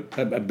also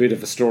a bit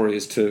of a story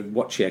as to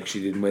what she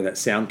actually did and where that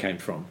sound came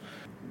from.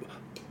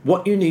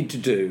 What you need to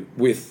do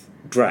with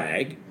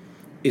drag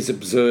is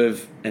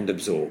observe and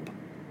absorb.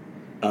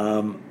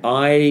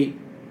 I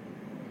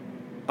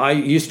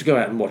used to go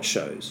out and watch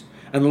shows,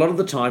 and a lot of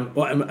the time,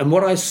 and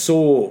what I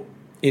saw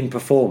in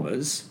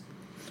performers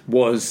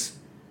was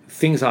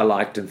things I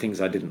liked and things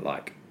I didn't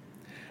like.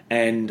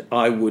 And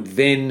I would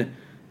then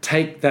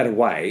take that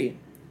away,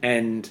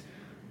 and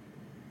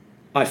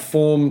I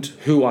formed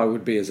who I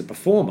would be as a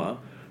performer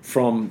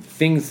from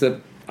things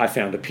that I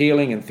found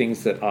appealing and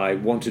things that I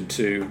wanted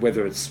to,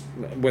 whether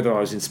I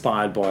was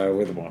inspired by or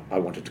whether I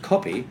wanted to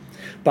copy.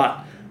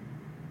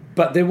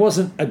 But there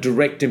wasn't a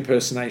direct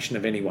impersonation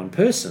of any one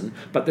person,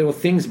 but there were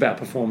things about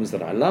performers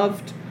that I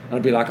loved. And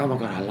I'd be like, oh my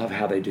God, I love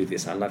how they do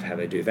this. I love how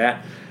they do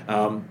that.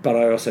 But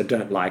I also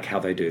don't like how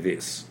they do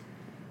this.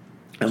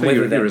 And so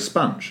you're a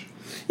sponge.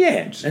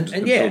 Yeah.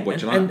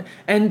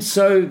 And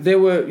so there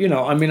were, you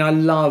know, I mean, I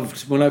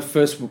loved, when I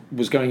first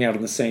was going out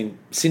on the scene,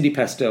 Cindy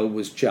Pastel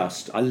was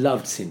just, I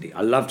loved Cindy.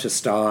 I loved her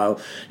style,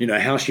 you know,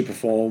 how she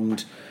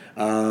performed,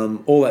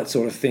 all that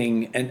sort of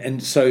thing.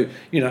 And so,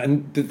 you know,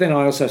 and then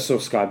I also saw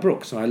Sky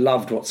Brooks, and I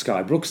loved what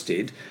Sky Brooks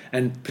did,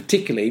 and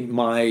particularly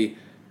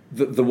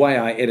the way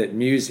I edit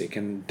music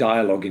and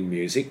dialogue in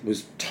music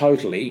was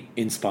totally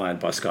inspired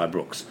by Sky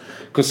Brooks,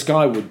 because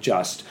Sky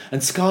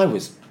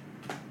was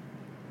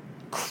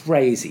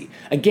crazy.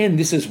 Again,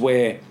 this is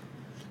where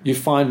you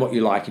find what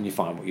you like and you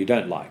find what you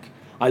don't like.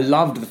 I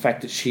loved the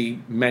fact that she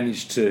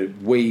managed to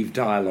weave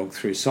dialogue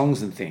through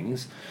songs and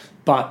things,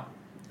 but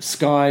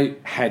Sky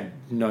had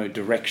no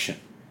direction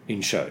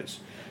in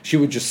shows. She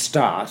would just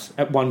start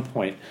at one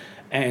point,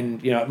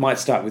 and, you know, it might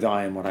start with,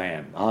 I am what I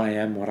am. I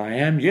am what I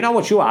am. You know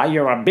what you are.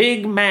 You're a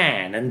big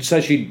man. And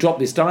so she'd drop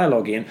this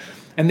dialogue in.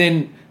 And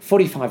then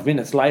 45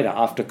 minutes later,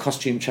 after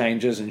costume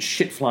changes and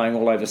shit flying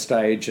all over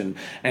stage, and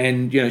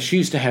you know, she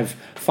used to have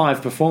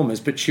 5 performers,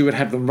 but she would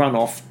have them run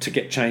off to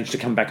get changed, to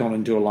come back on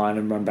and do a line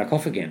and run back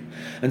off again.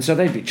 And so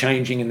they'd be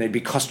changing, and there'd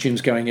be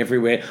costumes going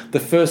everywhere. The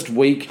first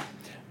week,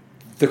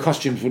 the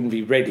costumes wouldn't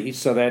be ready,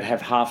 so they'd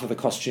have half of the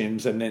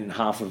costumes and then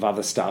half of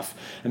other stuff.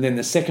 And then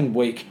the second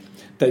week,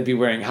 they'd be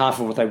wearing half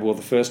of what they wore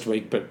the first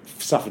week, but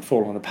stuff had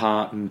fallen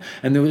apart, and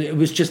it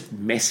was just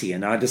messy.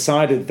 And I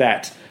decided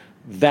that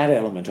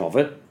element of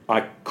it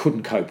I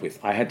couldn't cope with.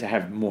 I had to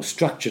have more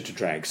structure to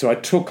drag. So I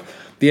took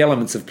the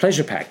elements of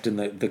Pleasure Pact and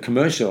the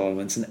commercial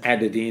elements and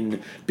added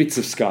in bits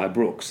of Sky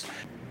Brooks.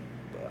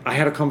 I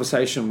had a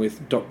conversation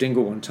with Doc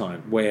Dingle one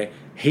time where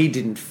he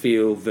didn't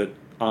feel that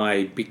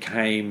I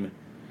became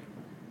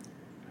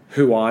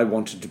who I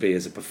wanted to be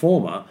as a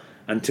performer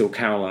until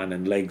Caroline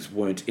and Legs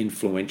weren't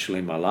influential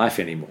in my life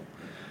anymore.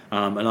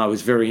 And I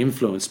was very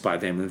influenced by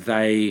them. And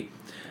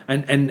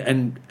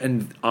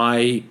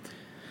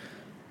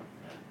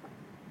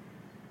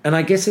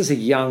I guess as a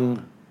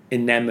young,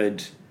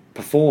 enamoured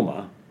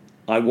performer,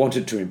 I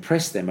wanted to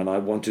impress them and I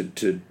wanted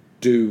to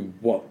do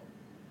what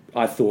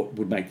I thought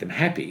would make them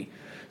happy.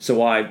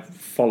 So I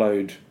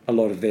followed a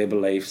lot of their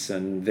beliefs,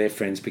 and their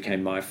friends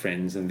became my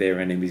friends and their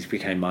enemies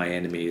became my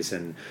enemies.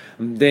 And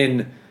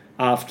then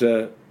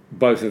after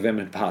both of them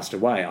had passed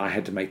away, I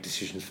had to make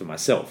decisions for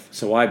myself.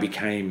 So I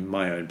became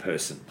my own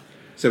person.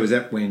 So is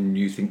that when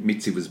you think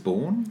Mitzi was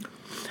born?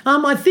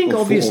 I think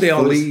obviously I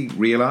was fully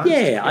realised.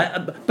 Yeah,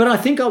 but I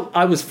think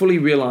I was fully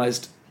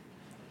realised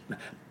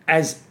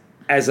as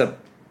a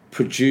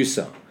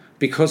producer,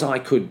 because I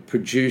could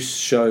produce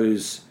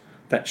shows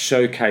that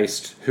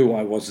showcased who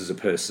I was as a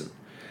person,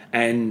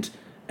 and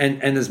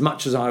as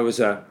much as I was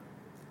a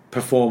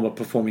performer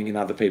performing in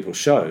other people's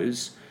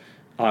shows,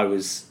 I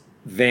was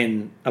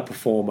then a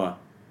performer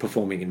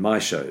performing in my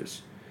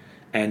shows,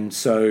 and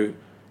so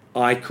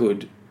I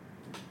could.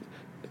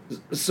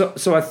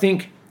 So I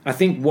think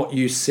what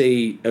you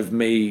see of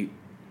me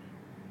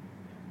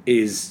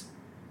is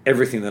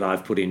everything that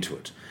I've put into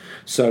it.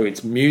 So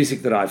it's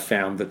music that I've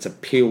found that's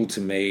appealed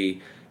to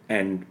me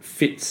and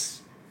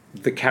fits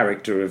the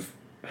character of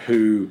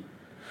who...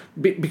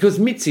 Because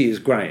Mitzi is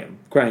Graham.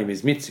 Graham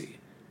is Mitzi.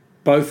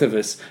 Both of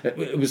us...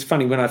 It was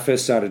funny, when I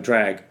first started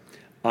drag,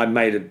 I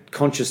made a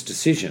conscious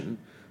decision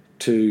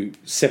to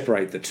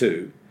separate the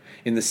two,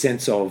 in the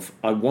sense of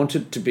I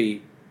wanted to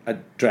be a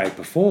drag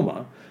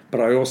performer,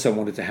 but I also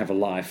wanted to have a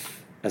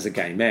life as a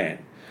gay man.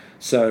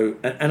 So,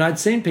 and I'd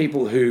seen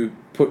people who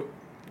put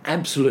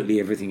absolutely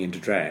everything into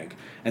drag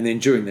and then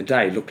during the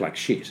day looked like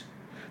shit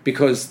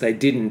because they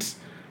didn't...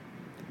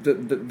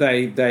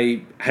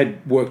 They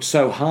had worked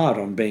so hard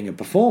on being a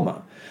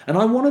performer. And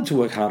I wanted to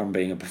work hard on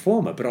being a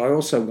performer, but I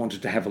also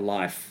wanted to have a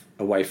life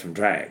away from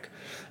drag.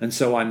 And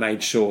so I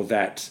made sure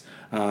that,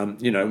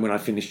 when I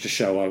finished a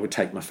show, I would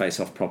take my face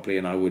off properly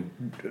and I would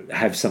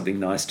have something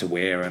nice to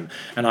wear. And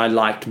I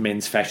liked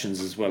men's fashions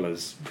as well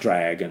as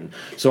drag. And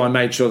so I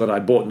made sure that I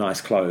bought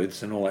nice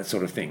clothes and all that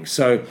sort of thing.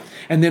 So,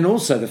 and then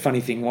also the funny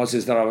thing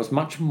is that I was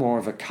much more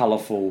of a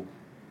colourful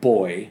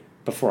boy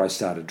before I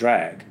started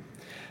drag.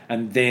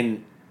 And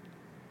then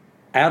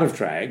out of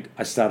drag,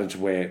 I started to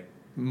wear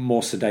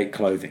more sedate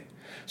clothing.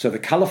 So the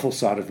colourful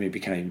side of me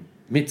became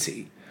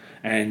Mitzi,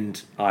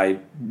 and I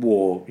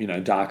wore,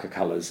 darker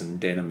colours and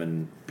denim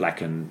and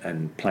black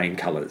and plain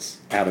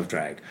colours out of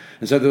drag.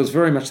 And so there was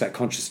very much that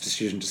conscious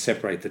decision to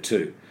separate the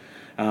two,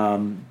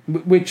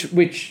 which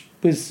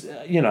was,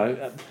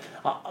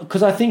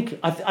 because I think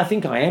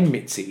I am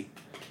Mitzi,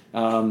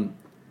 and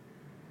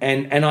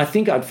I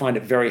think I'd find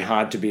it very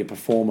hard to be a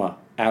performer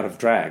out of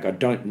drag. I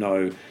don't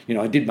know,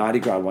 I did Mardi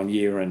Gras one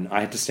year and I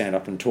had to stand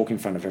up and talk in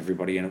front of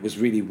everybody, and it was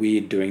really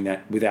weird doing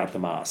that without the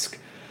mask.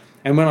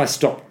 And when I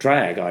stopped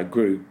drag, I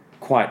grew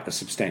quite a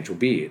substantial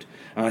beard,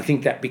 and I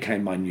think that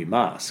became my new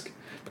mask,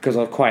 because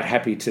I was quite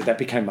happy that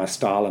became my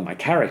style and my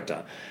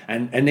character.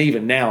 And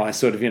even now I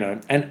sort of,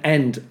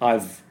 and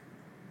I've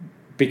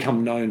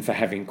become known for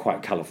having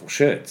quite colourful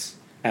shirts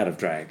out of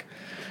drag.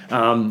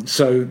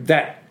 So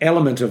that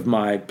element of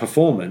my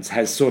performance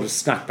has sort of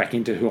snuck back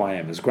into who I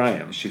am as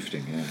Graham.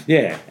 Shifting,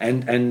 yeah. Yeah,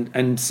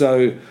 and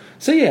so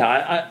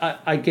yeah,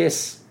 I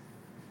guess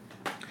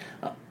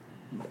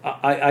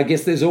I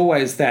guess there's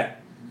always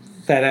that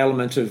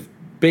element of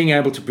being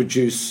able to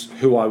produce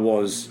who I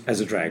was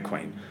as a drag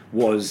queen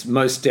was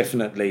most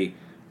definitely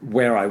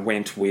where I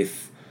went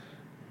with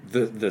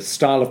the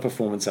style of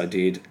performance I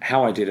did,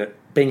 how I did it,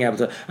 being able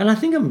to... And I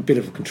think I'm a bit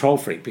of a control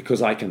freak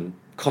because I can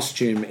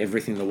costume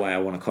everything the way I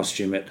want to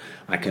costume it.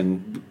 I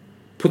can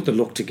put the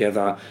look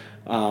together.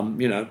 I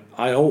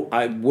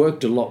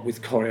worked a lot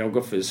with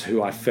choreographers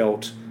who I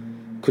felt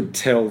could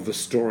tell the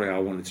story I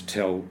wanted to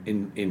tell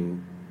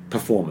in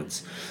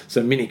performance.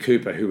 So Minnie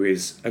Cooper, who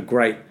is a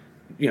great...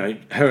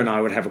 her and I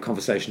would have a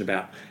conversation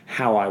about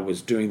how I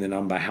was doing the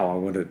number, how I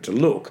wanted it to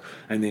look,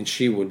 and then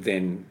she would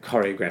then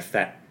choreograph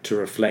that to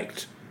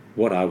reflect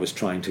what I was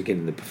trying to get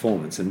in the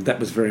performance. And that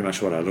was very much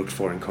what I looked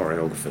for in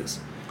choreographers.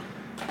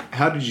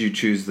 How did you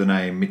choose the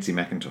name Mitzi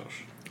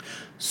McIntosh?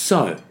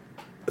 So,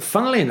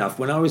 funnily enough,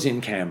 when I was in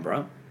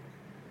Canberra,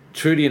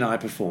 Trudy and I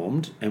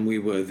performed, and we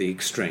were the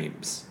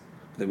Extremes.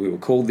 That we were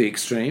called the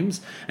Extremes.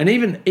 And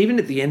even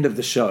at the end of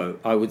the show,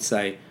 I would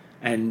say...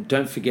 And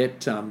don't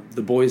forget,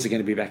 the boys are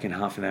going to be back in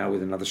half an hour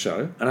with another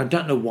show. And I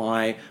don't know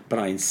why, but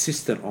I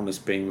insisted on us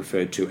being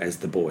referred to as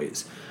the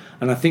boys.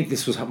 And I think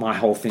this was my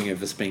whole thing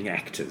of us being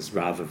actors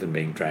rather than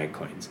being drag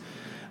queens.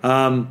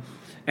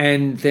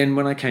 And then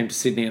when I came to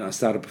Sydney and I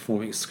started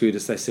performing at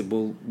Scooters, they said,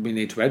 well, we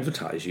need to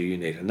advertise you. You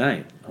need a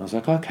name. I was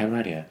like, okay,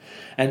 radio.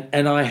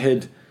 And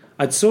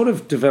I'd sort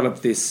of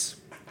developed this...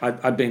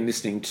 I'd been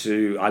listening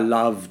to... I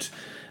loved...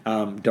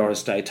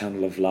 Doris Day,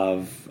 Tunnel of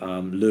Love,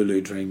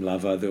 Lulu, Dream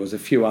Lover. There was a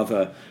few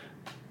other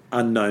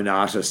unknown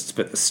artists,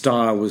 but the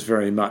style was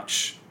very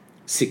much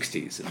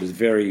 60s. It was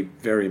very,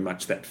 very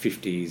much that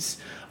 50s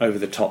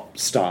over-the-top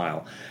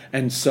style.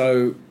 And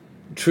so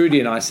Trudy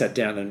and I sat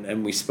down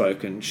and we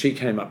spoke, and she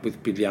came up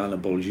with Biljana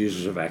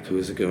Boljuzovac, who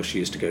was a girl she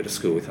used to go to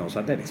school with. And I was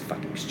like, that is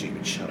fucking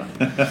stupid, shut up.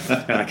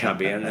 And I can't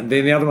be. And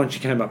then the other one she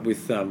came up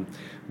with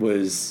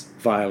was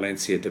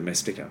Violencia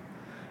Domestica.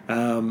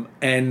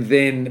 And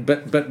then,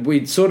 but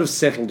we'd sort of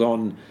settled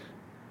on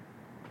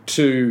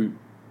two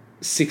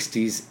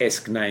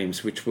 60s-esque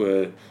names, which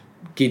were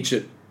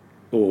Gidget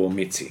or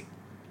Mitzi.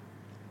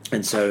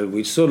 And so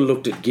we sort of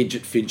looked at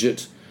Gidget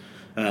Fidget,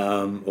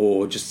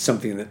 or just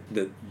something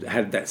that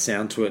had that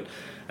sound to it.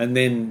 And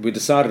then we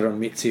decided on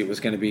Mitzi. It was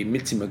going to be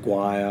Mitzi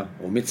Maguire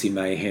or Mitzi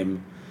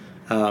Mayhem.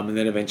 And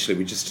then eventually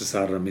we just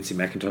decided on Mitzi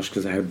McIntosh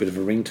because it had a bit of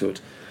a ring to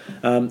it.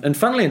 And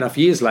funnily enough,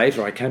 years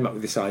later, I came up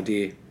with this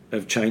idea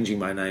of changing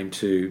my name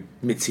to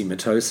Mitzi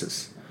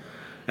Mitosis.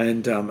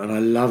 And I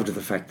loved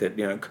the fact that,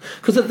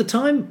 because at the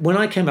time when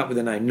I came up with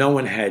a name, no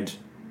one had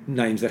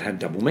names that had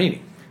double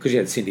meaning. Because you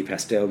had Cindy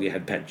Pastel, you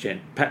had Pat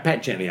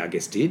Jenny, I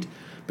guess, did,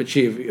 but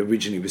she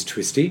originally was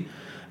Twisty.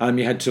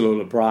 You had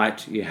Tallulah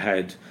Bright, you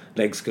had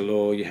Legs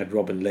Galore, you had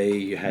Robin Lee,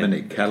 you had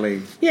Monique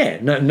Kelly. Yeah,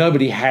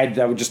 nobody had.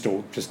 They were just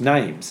all just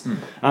names.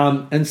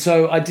 And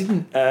so I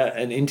did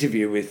an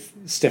interview with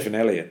Stephen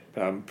Elliott,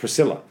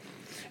 Priscilla,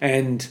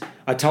 and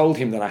I told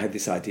him that I had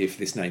this idea for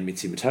this name,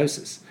 Mitzi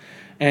Mitosis.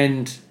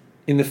 And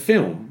in the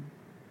film,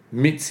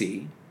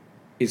 Mitzi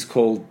is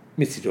called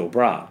Mitzi Del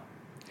Bra.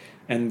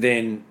 And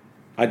then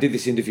I did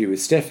this interview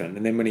with Stefan,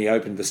 and then when he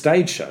opened the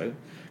stage show,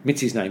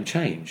 Mitzi's name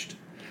changed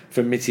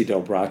from Mitzi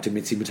Del Bra to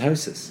Mitzi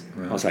Mitosis.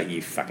 Right. I was like, you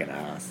fucking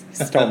ass.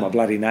 You stole my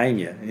bloody name,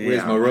 you.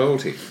 Where's my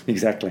royalty?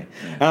 Exactly.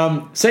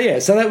 Yeah. So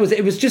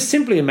it was just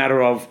simply a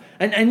matter of,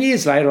 and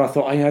years later I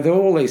thought, there are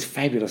all these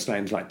fabulous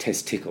names like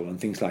Testicle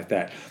and things like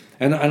that.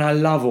 And I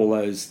love all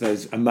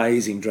those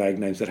amazing drag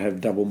names that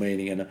have double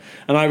meaning. And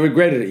I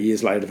regretted it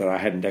years later that I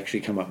hadn't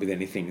actually come up with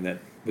anything that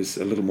was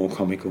a little more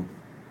comical.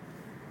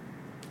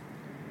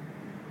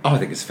 Oh, I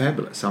think it's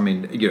fabulous. I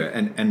mean,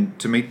 and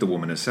to meet the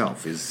woman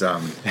herself is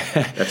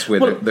that's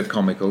where the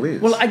comical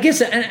is. Well, I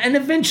guess, and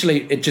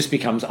eventually it just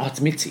becomes, it's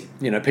Mitzi.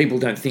 People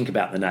don't think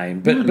about the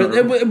name, but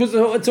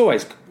it's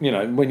always,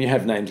 when you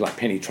have names like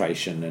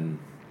Penetration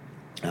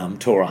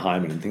and Tora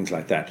Hyman and things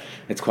like that,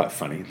 it's quite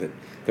funny that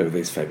there are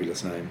these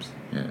fabulous names.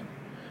 Yeah,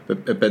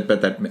 but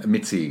that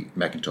Mitzi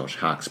McIntosh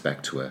harks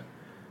back to a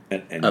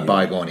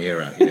bygone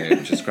era,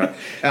 which is great.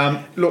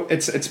 Look,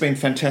 it's been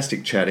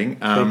fantastic chatting.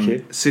 Thank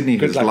you. Sydney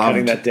has loved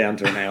cutting that down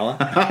to an hour.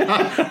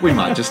 We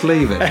might just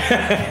leave it.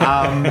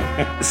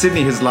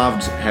 Sydney has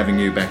loved having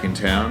you back in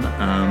town,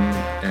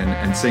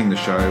 and seeing the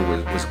show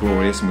was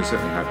glorious, and we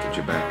certainly hope that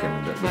you're back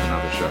and with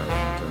another show.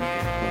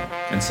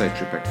 And safe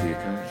trip back to the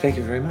UK. Thank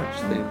you very much.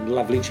 It's been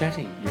lovely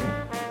chatting. Yeah.